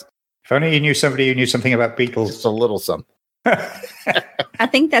ask. But if only you knew somebody who knew something about beetles. Just a little something. I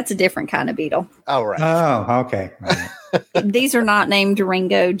think that's a different kind of beetle. Oh, right. Oh, okay. These are not named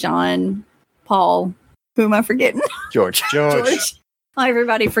Ringo, John, Paul. Who am I forgetting? George. Oh,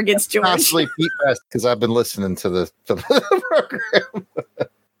 everybody forgets George. Possibly Pete Best, because I've been listening to the program.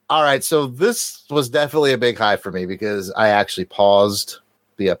 All right, so this was definitely a big high for me because I actually paused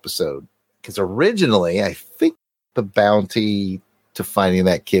the episode. Because originally, I think the bounty to finding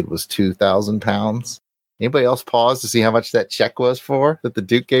that kid was £2,000. Anybody else pause to see how much that check was for that the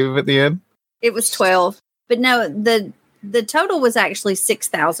Duke gave him at the end? It was 12. But no, the total was actually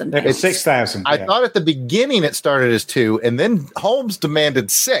 6,000. It's 6,000. I thought at the beginning it started as 2, and then Holmes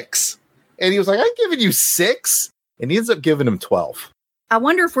demanded 6. And he was like, I'm giving you 6. And he ends up giving him 12. I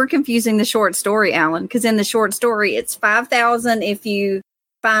wonder if we're confusing the short story, Alan, because in the short story, it's 5,000 if you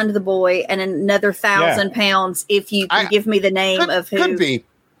find the boy and another 1,000 pounds if you can give me the name of who. Could be.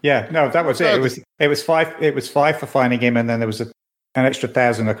 Yeah, no, that was it. It was 5. It was 5 for finding him, and then there was an extra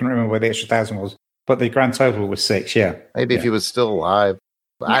 1,000. I can't remember where the extra 1,000 was. But the grand total was 6, yeah. Maybe if he was still alive.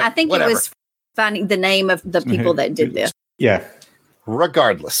 I think it was finding the name of the people that did this. Yeah.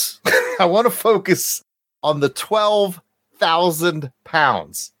 Regardless, I want to focus on the 12,000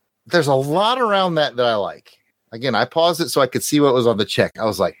 pounds. There's a lot around that I like. Again, I paused it so I could see what was on the check. I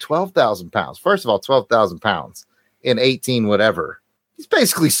was like, 12,000 pounds. First of all, 12,000 pounds in 18 whatever. He's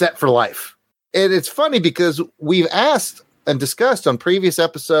basically set for life. And it's funny because we've asked and discussed on previous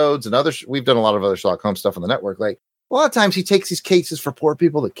episodes and others. We've done a lot of other Sherlock Holmes stuff on the network. Like a lot of times he takes these cases for poor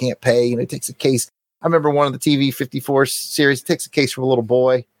people that can't pay. He takes a case. I remember one of the TV 54 series takes a case from a little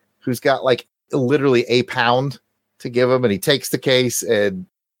boy who's got like literally a pound to give him. And he takes the case and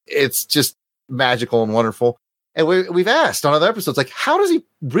it's just magical and wonderful. And we've asked on other episodes, like, how does he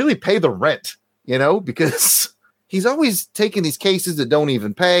really pay the rent? Because he's always taking these cases that don't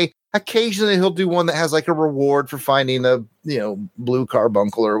even pay. Occasionally he'll do one that has like a reward for finding a, blue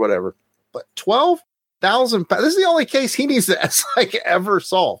carbuncle or whatever. But 12,000 pounds, this is the only case he needs to ever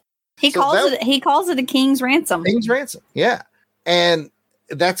solve. He calls it a king's ransom. King's ransom. Yeah. And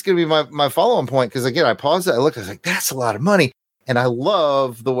that's going to be my follow-on point. Cause again, I paused it. I looked, I was like, that's a lot of money. And I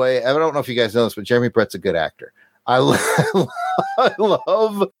love the way, I don't know if you guys know this, but Jeremy Brett's a good actor. I love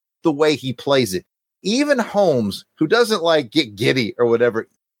the way he plays it. Even Holmes, who doesn't get giddy or whatever,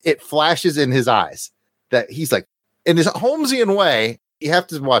 it flashes in his eyes that he's like, in his Holmesian way, you have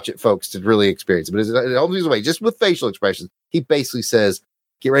to watch it, folks, to really experience it. But in Holmesian way, just with facial expressions, he basically says,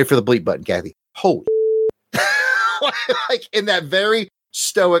 get ready for the bleep button, Kathy. Holy like in that very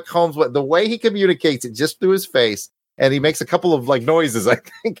stoic Holmes way, the way he communicates it just through his face. And he makes a couple of noises. I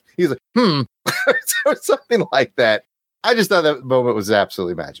think he's like, or something like that. I just thought that moment was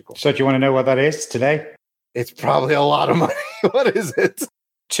absolutely magical. So do you want to know what that is today? It's probably a lot of money. What is it?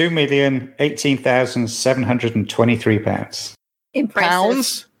 £2,018,723. Impressive.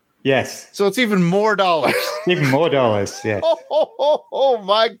 Pounds? Yes. So it's even more dollars. Even more dollars, yes. Oh,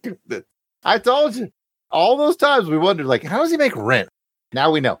 my goodness. I told you. All those times we wondered, how does he make rent?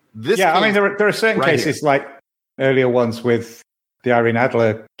 Now we know. I mean, there are certain cases here. Like earlier ones with the Irene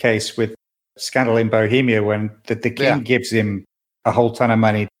Adler case with Scandal in Bohemia when the king gives him a whole ton of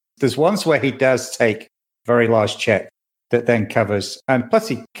money. There's ones where he does take very large check that then covers, and plus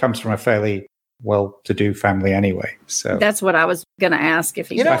he comes from a fairly well-to-do family anyway. So that's what I was going to ask if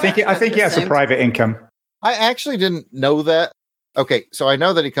he. I think he has a private income. I actually didn't know that. Okay, so I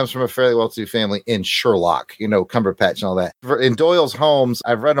know that he comes from a fairly well-to-do family in Sherlock, Cumberpatch and all that. In Doyle's Holmes,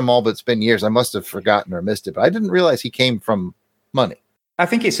 I've read them all, but it's been years. I must have forgotten or missed it, but I didn't realize he came from money. I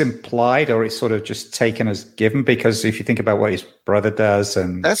think it's implied or it's sort of just taken as given because if you think about what his brother does.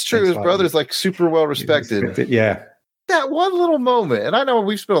 And that's true. His brother's super well-respected. Yeah. That one little moment, and I know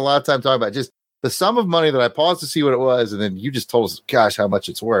we've spent a lot of time talking about just the sum of money that I paused to see what it was, and then you just told us, gosh, how much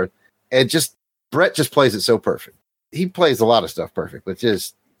it's worth. And Brett just plays it so perfect. He plays a lot of stuff perfect, but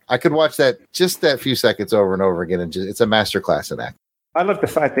I could watch that few seconds over and over again, and it's a masterclass in that. I love the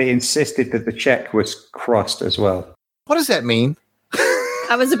fact they insisted that the check was crossed as well. What does that mean?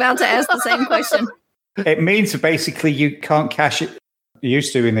 I was about to ask the same question. It means basically you can't cash it.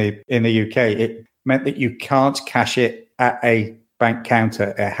 Used to in the UK, it meant that you can't cash it at a bank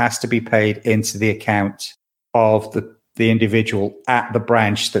counter. It has to be paid into the account of the individual at the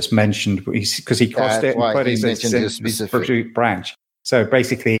branch that's mentioned because he crossed it and put his specific branch. So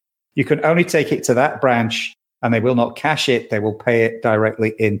basically, you can only take it to that branch and they will not cash it. They will pay it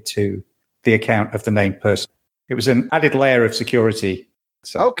directly into the account of the named person. It was an added layer of security.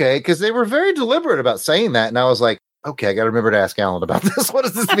 So. Okay, because they were very deliberate about saying that. And I was like, okay, I got to remember to ask Alan about this. What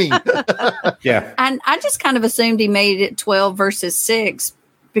does this mean? Yeah. And I just kind of assumed he made it 12 versus 6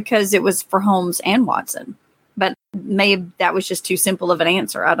 because it was for Holmes and Watson. But maybe that was just too simple of an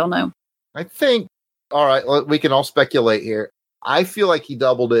answer. I don't know. I think, all right, we can all speculate here. I feel like he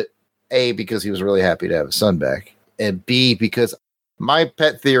doubled it, A, because he was really happy to have his son back, and B, because my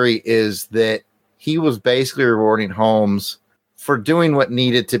pet theory is that he was basically rewarding Holmes for doing what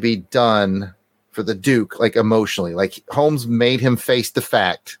needed to be done for the Duke, emotionally. Holmes made him face the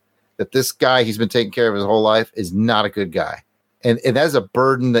fact that this guy he's been taking care of his whole life is not a good guy. And that's a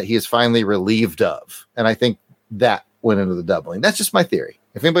burden that he is finally relieved of. And I think that went into the doubling. That's just my theory.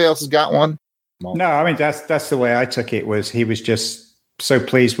 If anybody else has got one. No, I mean, that's the way I took it, was he was just so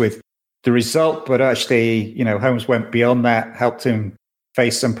pleased with the result. But actually, Holmes went beyond that, helped him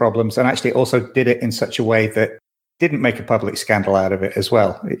face some problems, and actually also did it in such a way that didn't make a public scandal out of it as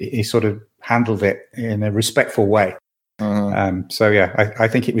well. He sort of handled it in a respectful way. Mm-hmm. I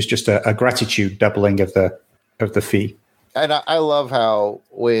think it was just a gratitude doubling of the fee. And I love how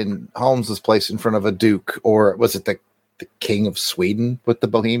when Holmes was placed in front of a duke, or was it the King of Sweden with the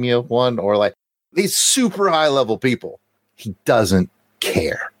Bohemia one, or these super high level people. He doesn't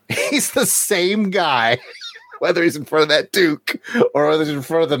care. He's the same guy, whether he's in front of that Duke or whether he's in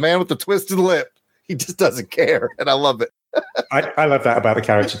front of the man with the twisted lip. He just doesn't care, and I love it. I love that about the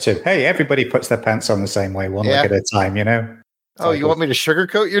character too. Hey, everybody puts their pants on the same way, one leg at a time, you know? Oh, you want me to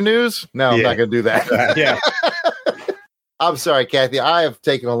sugarcoat your news? No, I'm not going to do that. Yeah. I'm sorry, Kathy. I have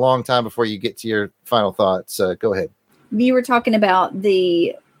taken a long time before you get to your final thoughts. Go ahead. You were talking about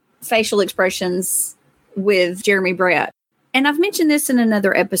the facial expressions with Jeremy Brett. And I've mentioned this in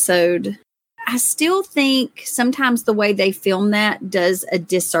another episode. I still think sometimes the way they film that does a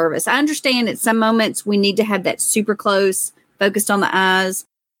disservice. I understand at some moments we need to have that super close, focused on the eyes.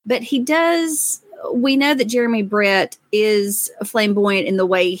 But we know that Jeremy Brett is flamboyant in the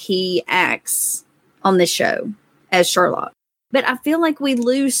way he acts on this show as Sherlock. But I feel like we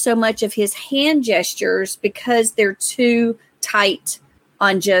lose so much of his hand gestures because they're too tight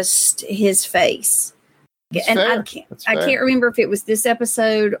on just his face. And I can't remember if it was this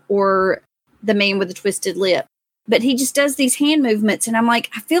episode or the man with the twisted lip, but he just does these hand movements. And I'm like,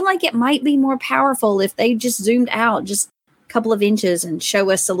 I feel like it might be more powerful if they just zoomed out just a couple of inches and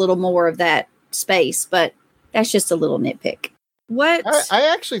show us a little more of that space. But that's just a little nitpick. What? I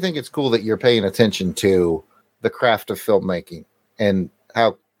actually think it's cool that you're paying attention to the craft of filmmaking and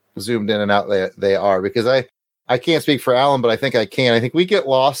how zoomed in and out they are, because I can't speak for Alan, but I think I can. I think we get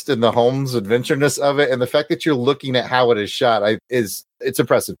lost in the Holmes adventureness of it. And the fact that you're looking at how it is shot it's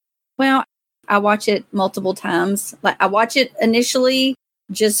impressive. Well, I watch it multiple times. Like I watch it initially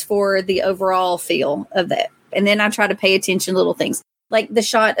just for the overall feel of that. And then I try to pay attention to little things like the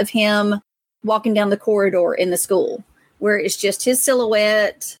shot of him walking down the corridor in the school where it's just his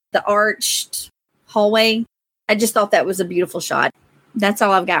silhouette, the arched hallway. I just thought that was a beautiful shot. That's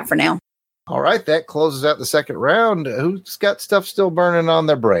all I've got for now. All right. That closes out the second round. Who's got stuff still burning on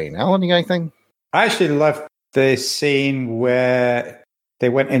their brain? Alan, you got anything? I actually loved the scene where they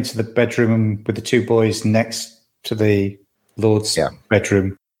went into the bedroom with the two boys next to the Lord's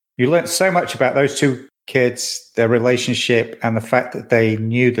bedroom. You learned so much about those two kids, their relationship, and the fact that they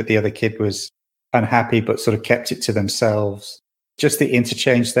knew that the other kid was unhappy, but sort of kept it to themselves. Just the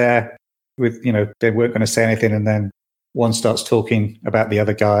interchange there with, they weren't going to say anything. And then one starts talking about the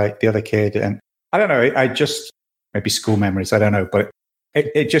other kid. And I don't know, I just, maybe school memories, I don't know, but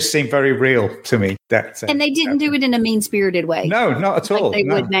it just seemed very real to me. And they didn't do it in a mean-spirited way. No, not at all. Like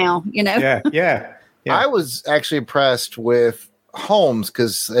they would now, Yeah. I was actually impressed with Holmes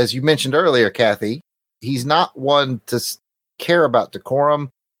because, as you mentioned earlier, Kathy, he's not one to care about decorum.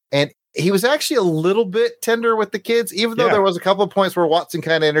 And he was actually a little bit tender with the kids, even though there was a couple of points where Watson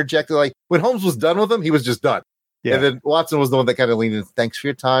kind of interjected. Like when Holmes was done with him, he was just done. Yeah. And then Watson was the one that kind of leaned in, thanks for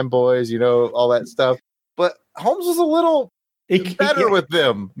your time, boys, all that stuff. But Holmes was a little better with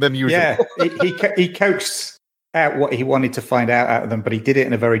them than usual. Yeah, he coaxed out what he wanted to find out of them, but he did it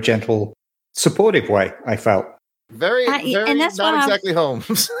in a very gentle, supportive way, I felt. Very and that's not exactly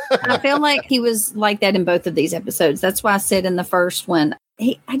Holmes. I feel like he was like that in both of these episodes. That's why I said in the first one,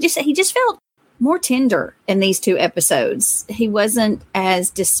 he just felt more tender in these two episodes. He wasn't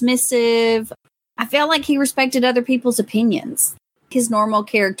as dismissive. I felt like he respected other people's opinions. His normal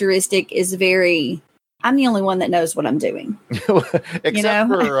characteristic is very, I'm the only one that knows what I'm doing. Except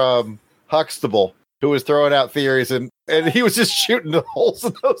for Huxtable, who was throwing out theories, and he was just shooting the holes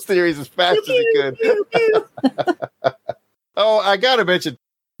in those theories as fast as he could. Oh, I got to mention,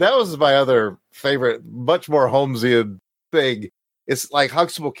 that was my other favorite, much more Holmesian thing. It's like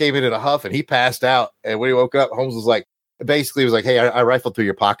Huxtable came in a huff, and he passed out. And when he woke up, Holmes was like, hey, I rifled through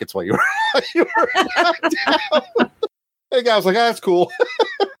your pockets while you were knocked out. The guy was like, that's cool.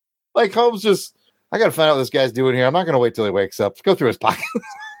 Like Holmes just, I got to find out what this guy's doing here. I'm not going to wait till he wakes up. Let's go through his pockets.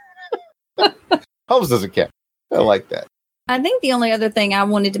 Holmes doesn't care. I like that. I think the only other thing I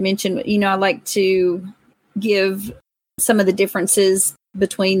wanted to mention, I like to give some of the differences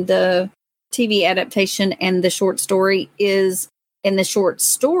between the TV adaptation and the short story is in the short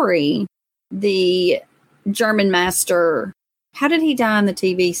story, the German master, how did he die in the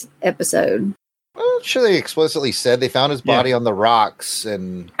TV episode? Well, sure, they explicitly said they found his body on the rocks,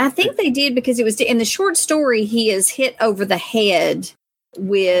 and I think they did because it was in the short story. He is hit over the head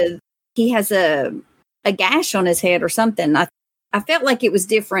he has a gash on his head or something. I felt like it was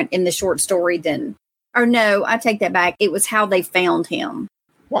different in the short story no, I take that back. It was how they found him.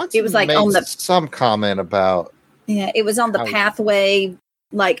 It was like on some comment about. Yeah, it was on the pathway,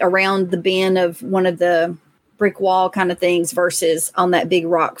 like around the bend of one of the brick wall kind of things versus on that big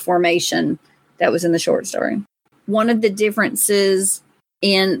rock formation that was in the short story. One of the differences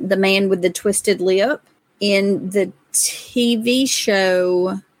in the man with the twisted lip in the TV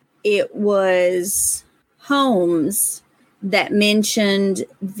show, it was Holmes that mentioned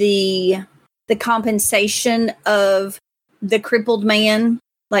the compensation of the crippled man,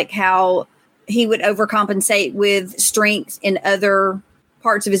 like how he would overcompensate with strength in other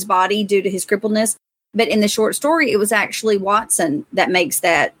parts of his body due to his crippledness. But in the short story, it was actually Watson that makes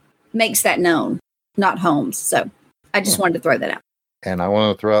that known, not Holmes. So I just wanted to throw that out. And I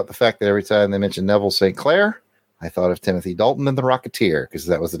want to throw out the fact that every time they mention Neville St. Clair, I thought of Timothy Dalton and the Rocketeer, because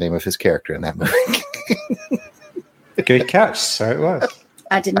that was the name of his character in that movie. Good catch. So it was.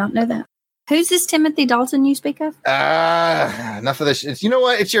 I did not know that. Who's this Timothy Dalton you speak of? Enough of this. You know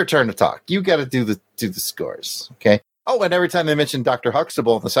what? It's your turn to talk. You got to do the scores. Okay. Oh, and every time they mention Dr.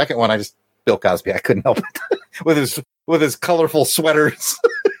 Huxtable in the second one, Bill Cosby. I couldn't help it with his colorful sweaters.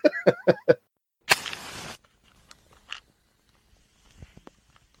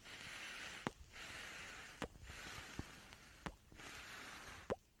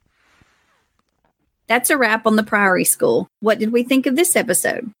 That's a wrap on the Priory School. What did we think of this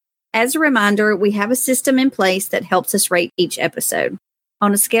episode? As a reminder, we have a system in place that helps us rate each episode.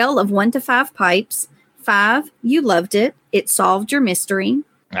 On a scale of 1 to 5 pipes, 5, you loved it. It solved your mystery.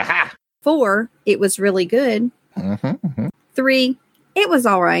 Aha! 4, it was really good. 3, it was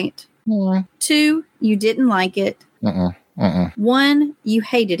all right. 2, you didn't like it. 1, you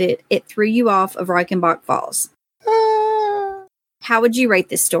hated it. It threw you off of Reichenbach Falls. How would you rate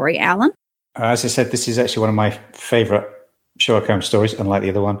this story, Alan? As I said, this is actually one of my favorite Sherlock Holmes stories, unlike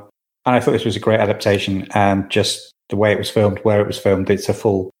the other one. And I thought this was a great adaptation, and just the way it was filmed, where it was filmed, it's a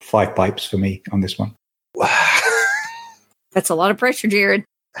full 5 pipes for me on this one. That's a lot of pressure, Jared.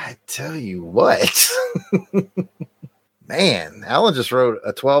 I tell you what. Man, Alan just wrote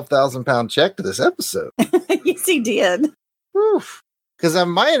a 12,000-pound check to this episode. Yes, he did. Because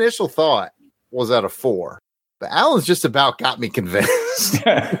my initial thought was at a 4, but Alan's just about got me convinced.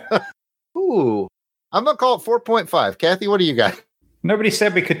 Ooh, I'm going to call it 4.5. Kathy, what do you got? Nobody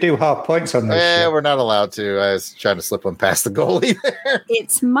said we could do half points on this show. We're not allowed to. I was trying to slip one past the goalie there.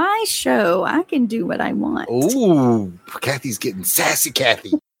 It's my show. I can do what I want. Ooh, Kathy's getting sassy,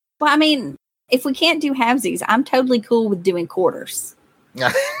 Kathy. Well, I mean, if we can't do halvesies, I'm totally cool with doing quarters.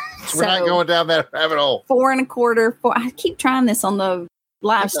 We're not going down that rabbit hole. 4 1/4. 4. I keep trying this on the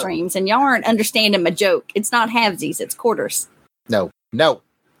live streams, and y'all aren't understanding my joke. It's not halvesies. It's quarters. No. All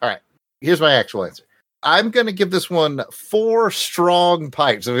right. Here's my actual answer. I'm going to give this one 4 strong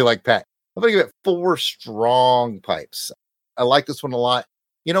pipes. I'll be like Pat. I'm going to give it 4 strong pipes. I like this one a lot.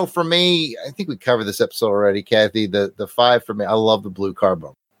 You know, for me, I think we covered this episode already, Kathy. The 5 for me, I love the blue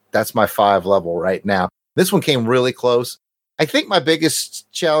carbone. That's my 5 level right now. This one came really close. I think my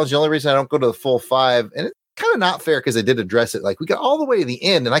biggest challenge, the only reason I don't go to the full 5, and it's kind of not fair because I did address it. Like, we got all the way to the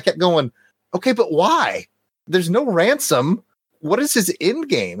end, and I kept going, okay, but why? There's no ransom. What is his end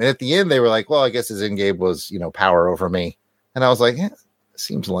game? And at the end, they were like, well, I guess his end game was, power over me. And I was like,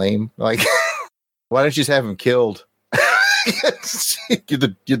 seems lame. Like, why don't you just have him killed? you're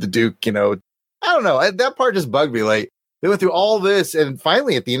the Duke, I don't know. That part just bugged me. Like, they went through all this, and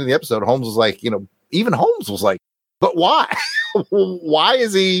finally at the end of the episode, Holmes was like, even Holmes was like, but why? why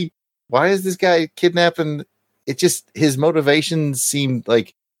is this guy kidnapping? It just, his motivations seemed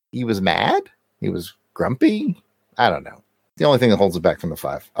like he was mad. He was grumpy. I don't know. The only thing that holds it back from the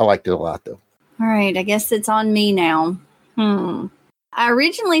 5. I liked it a lot, though. All right. I guess it's on me now. I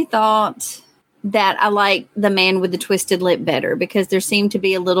originally thought that I liked the man with the twisted lip better because there seemed to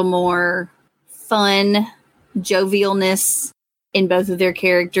be a little more fun, jovialness in both of their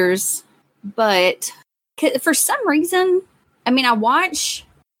characters. But for some reason, I watch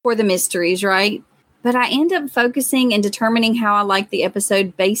for the mysteries, right? But I end up focusing and determining how I like the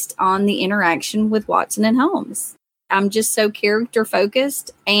episode based on the interaction with Watson and Holmes. I'm just so character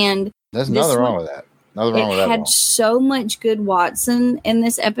focused, and there's nothing wrong with that. Nothing wrong with that. It had so much good Watson in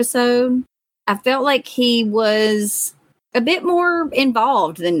this episode. I felt like he was a bit more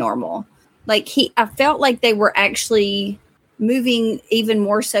involved than normal. I felt like they were actually moving even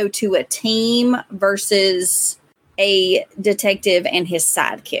more so to a team versus a detective and his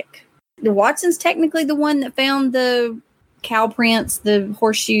sidekick. Watson's technically the one that found the cow prints, the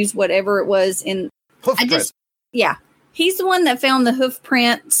horseshoes, whatever it was in. Yeah, he's the one that found the hoof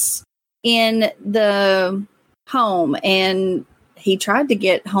prints in the home, and he tried to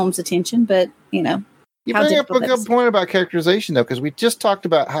get Holmes' attention, but, You bring up a good point about characterization, though, because we just talked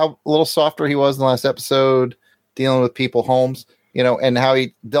about how a little softer he was in the last episode, dealing with people, Holmes, and how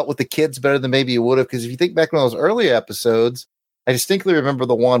he dealt with the kids better than maybe he would have, because if you think back to those earlier episodes, I distinctly remember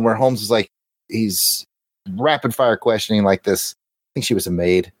the one where Holmes is like, he's rapid-fire questioning like this. I think she was a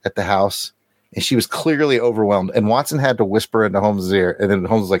maid at the house. And she was clearly overwhelmed. And Watson had to whisper into Holmes' ear. And then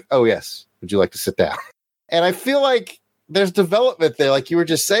Holmes was like, oh, yes. Would you like to sit down? And I feel like there's development there. Like you were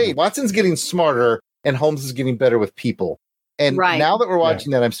just saying, Watson's getting smarter and Holmes is getting better with people. And now that we're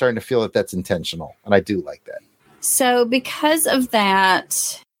watching that, I'm starting to feel that that's intentional. And I do like that. So because of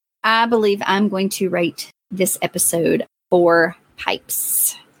that, I believe I'm going to rate this episode 4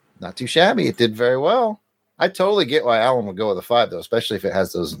 pipes. Not too shabby. It did very well. I totally get why Alan would go with a 5, though, especially if it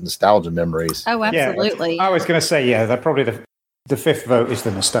has those nostalgia memories. Oh, absolutely. Yeah, I was going to say, that probably the 5th vote is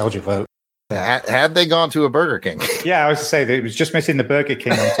the nostalgia vote. Had they gone to a Burger King? Yeah, I was to say that it was just missing the Burger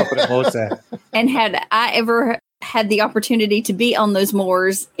King on top of the moors there. And had I ever had the opportunity to be on those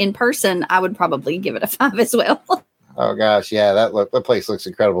moors in person, I would probably give it a 5 as well. Oh gosh, yeah, that place looks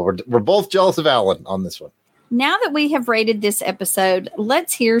incredible. We're both jealous of Alan on this one. Now that we have rated this episode,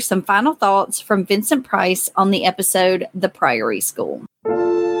 let's hear some final thoughts from Vincent Price on the episode The Priory School.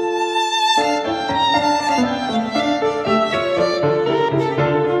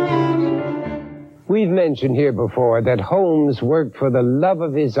 We've mentioned here before that Holmes worked for the love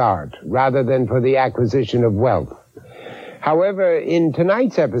of his art rather than for the acquisition of wealth. However, in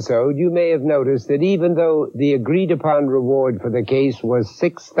tonight's episode, you may have noticed that even though the agreed-upon reward for the case was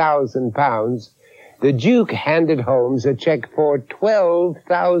 £6,000, the Duke handed Holmes a check for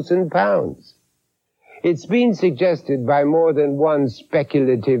 £12,000. It's been suggested by more than one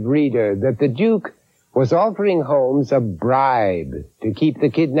speculative reader that the Duke was offering Holmes a bribe to keep the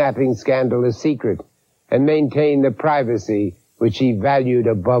kidnapping scandal a secret and maintain the privacy which he valued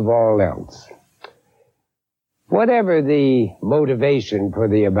above all else. Whatever the motivation for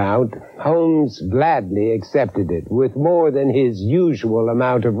the amount, Holmes gladly accepted it with more than his usual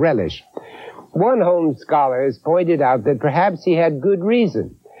amount of relish. One Holmes scholar has pointed out that perhaps he had good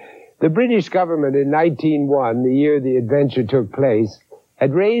reason. The British government in 1901, the year the adventure took place,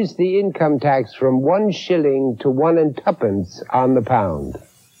 had raised the income tax from 1 shilling to 1 2d on the pound.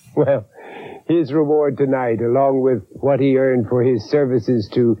 Well, his reward tonight, along with what he earned for his services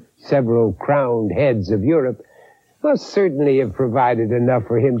to several crowned heads of Europe, must certainly have provided enough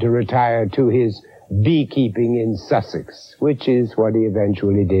for him to retire to his beekeeping in Sussex, which is what he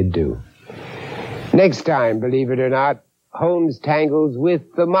eventually did do. Next time, believe it or not, Holmes tangles with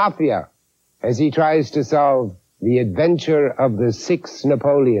the Mafia as he tries to solve the adventure of the 6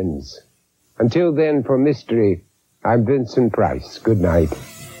 Napoleons. Until then, for mystery, I'm Vincent Price. Good night.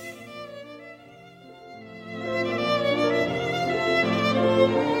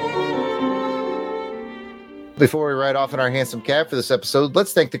 Before we ride off in our handsome cab for this episode,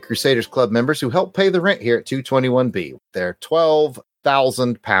 let's thank the Crusaders Club members who help pay the rent here at 221B. They're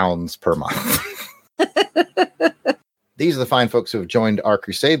 £12,000 per month. These are the fine folks who have joined our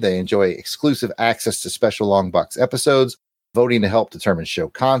crusade. They enjoy exclusive access to special long box episodes, voting to help determine show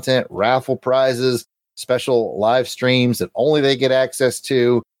content, raffle prizes, special live streams that only they get access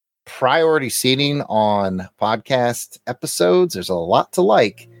to, priority seating on podcast episodes. There's a lot to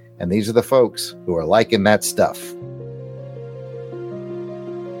like, and these are the folks who are liking that stuff.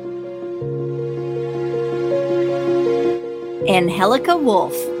 Angelica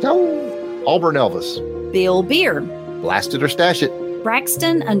Wolf. Oh, Auburn Elvis. Bill Beer. Blast it or stash it.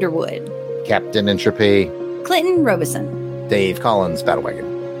 Braxton Underwood. Captain Entropy. Clinton Robeson. Dave Collins,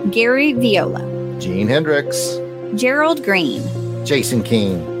 Battlewagon. Gary Viola. Gene Hendricks. Gerald Green. Jason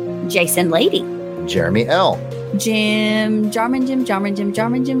King. Jason Lady. Jeremy L. Jim Jarman.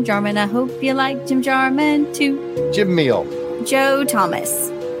 I hope you like Jim Jarman too. Jim Meal. Joe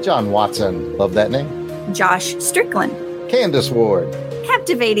Thomas. John Watson. Love that name. Josh Strickland. Candace Ward.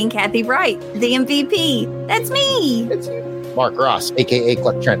 Captivating Kathy Wright, the MVP. That's me. It's you. Mark Ross, a.k.a.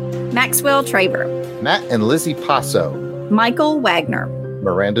 Cluck Trent. Maxwell Traver. Matt and Lizzie Passo. Michael Wagner.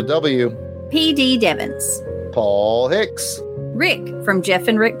 Miranda W. P.D. Devins. Paul Hicks. Rick from Jeff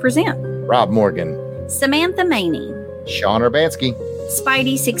and Rick Present. Rob Morgan. Samantha Maney. Sean Urbanski.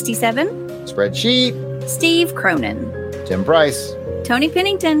 Spidey67. Spreadsheet. Steve Cronin. Tim Price. Tony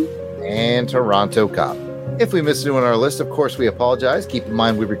Pennington. And Toronto Cop. If we missed anyone on our list, of course, we apologize. Keep in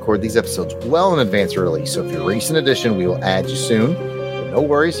mind we record these episodes well in advance of release, so if you're a recent addition, we will add you soon. But no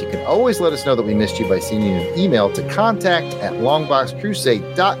worries, you can always let us know that we missed you by sending an email to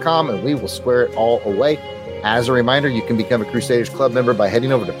contact@longboxcrusade.com, and we will square it all away. As a reminder, you can become a Crusaders Club member by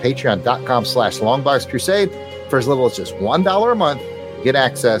heading over to patreon.com/longboxcrusade. For as little as just $1 a month, you get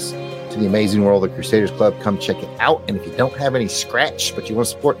access to the amazing world of Crusaders Club. Come check it out. And if you don't have any scratch, but you want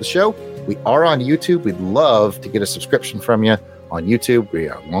to support the show, we are on YouTube. We'd love to get a subscription from you on YouTube. We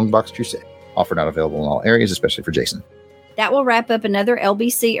are Longbox Crusade. Offer not available in all areas, especially for Jason. That will wrap up another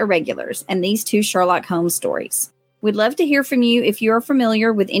LBC Irregulars and these 2 Sherlock Holmes stories. We'd love to hear from you if you are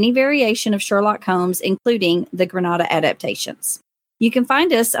familiar with any variation of Sherlock Holmes, including the Granada adaptations. You can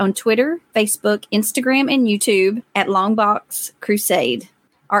find us on Twitter, Facebook, Instagram, and YouTube at Longbox Crusade.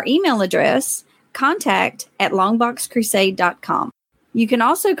 Our email address, contact@longboxcrusade.com. You can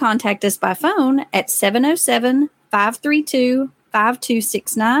also contact us by phone at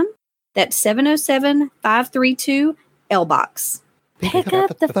 707-532-5269. That's 707-532-LBOX. Pick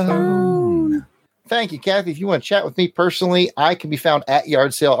up the phone. Thank you, Kathy. If you want to chat with me personally, I can be found at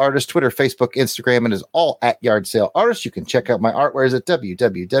Yard Sale Artist, Twitter, Facebook, Instagram, and is all at Yard Sale Artist. You can check out my artwares at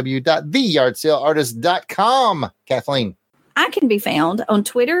www.theyardsaleartist.com. Kathleen. I can be found on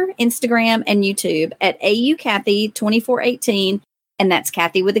Twitter, Instagram, and YouTube at AUKathy2418, and that's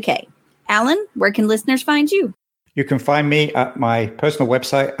Kathy with a K. Alan, where can listeners find you? You can find me at my personal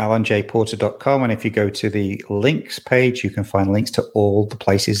website, alanjporter.com. And if you go to the links page, you can find links to all the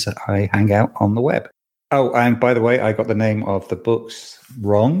places that I hang out on the web. Oh, and by the way, I got the name of the books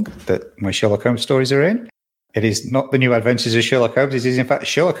wrong that my Sherlock Holmes stories are in. It is not The New Adventures of Sherlock Holmes. It is, in fact,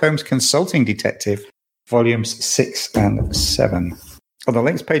 Sherlock Holmes Consulting Detective, volumes 6 and 7. On the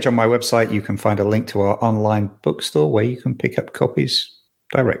links page on my website, you can find a link to our online bookstore where you can pick up copies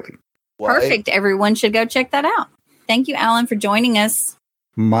directly. Perfect. Everyone should go check that out. Thank you, Alan, for joining us.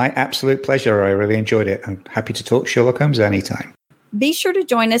 My absolute pleasure. I really enjoyed it. I'm happy to talk Sherlock Holmes anytime. Be sure to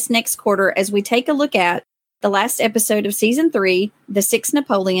join us next quarter as we take a look at the last episode of Season 3, The Six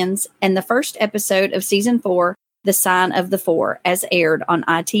Napoleons, and the first episode of Season 4, The Sign of the Four, as aired on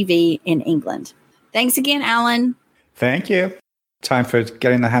ITV in England. Thanks again, Alan. Thank you. Time for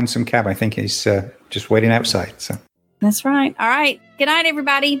getting the handsome cab. I think he's just waiting outside. So that's right. All right. Good night,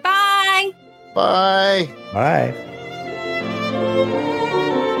 everybody. Bye. Bye. Bye.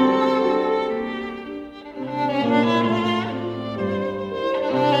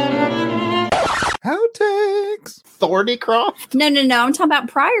 Outtakes. Thornycroft? No. I'm talking about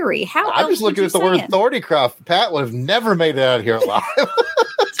Priory. I'm just looking at the word Thornycroft. Pat would have never made it out of here alive.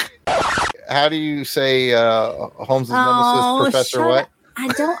 How do you say Holmes' nemesis, Professor what? I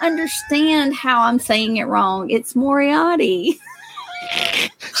don't understand how I'm saying it wrong. It's Moriarty. She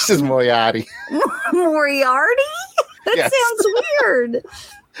says Moriarty. Moriarty? That sounds weird.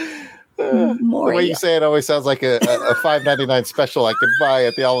 The way you say it always sounds like a $5.99 special I could buy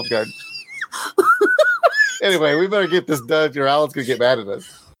at the Olive Garden. Anyway, we better get this done or Alan's going to get mad at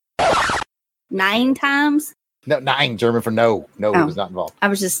us. 9 times? No, 9, German for no. No, it was not involved. I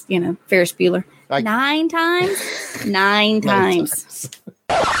was just, Ferris Bueller. 9 times? 9 times.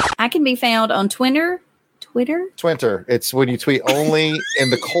 I can be found on Twitter. Twitter. It's when you tweet only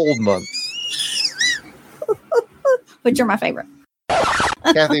in the cold months. But you're my favorite.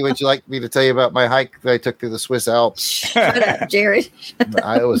 Kathy, would you like me to tell you about my hike that I took through the Swiss Alps? Shut up, Jared.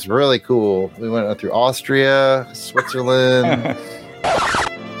 It was really cool. We went through Austria, Switzerland,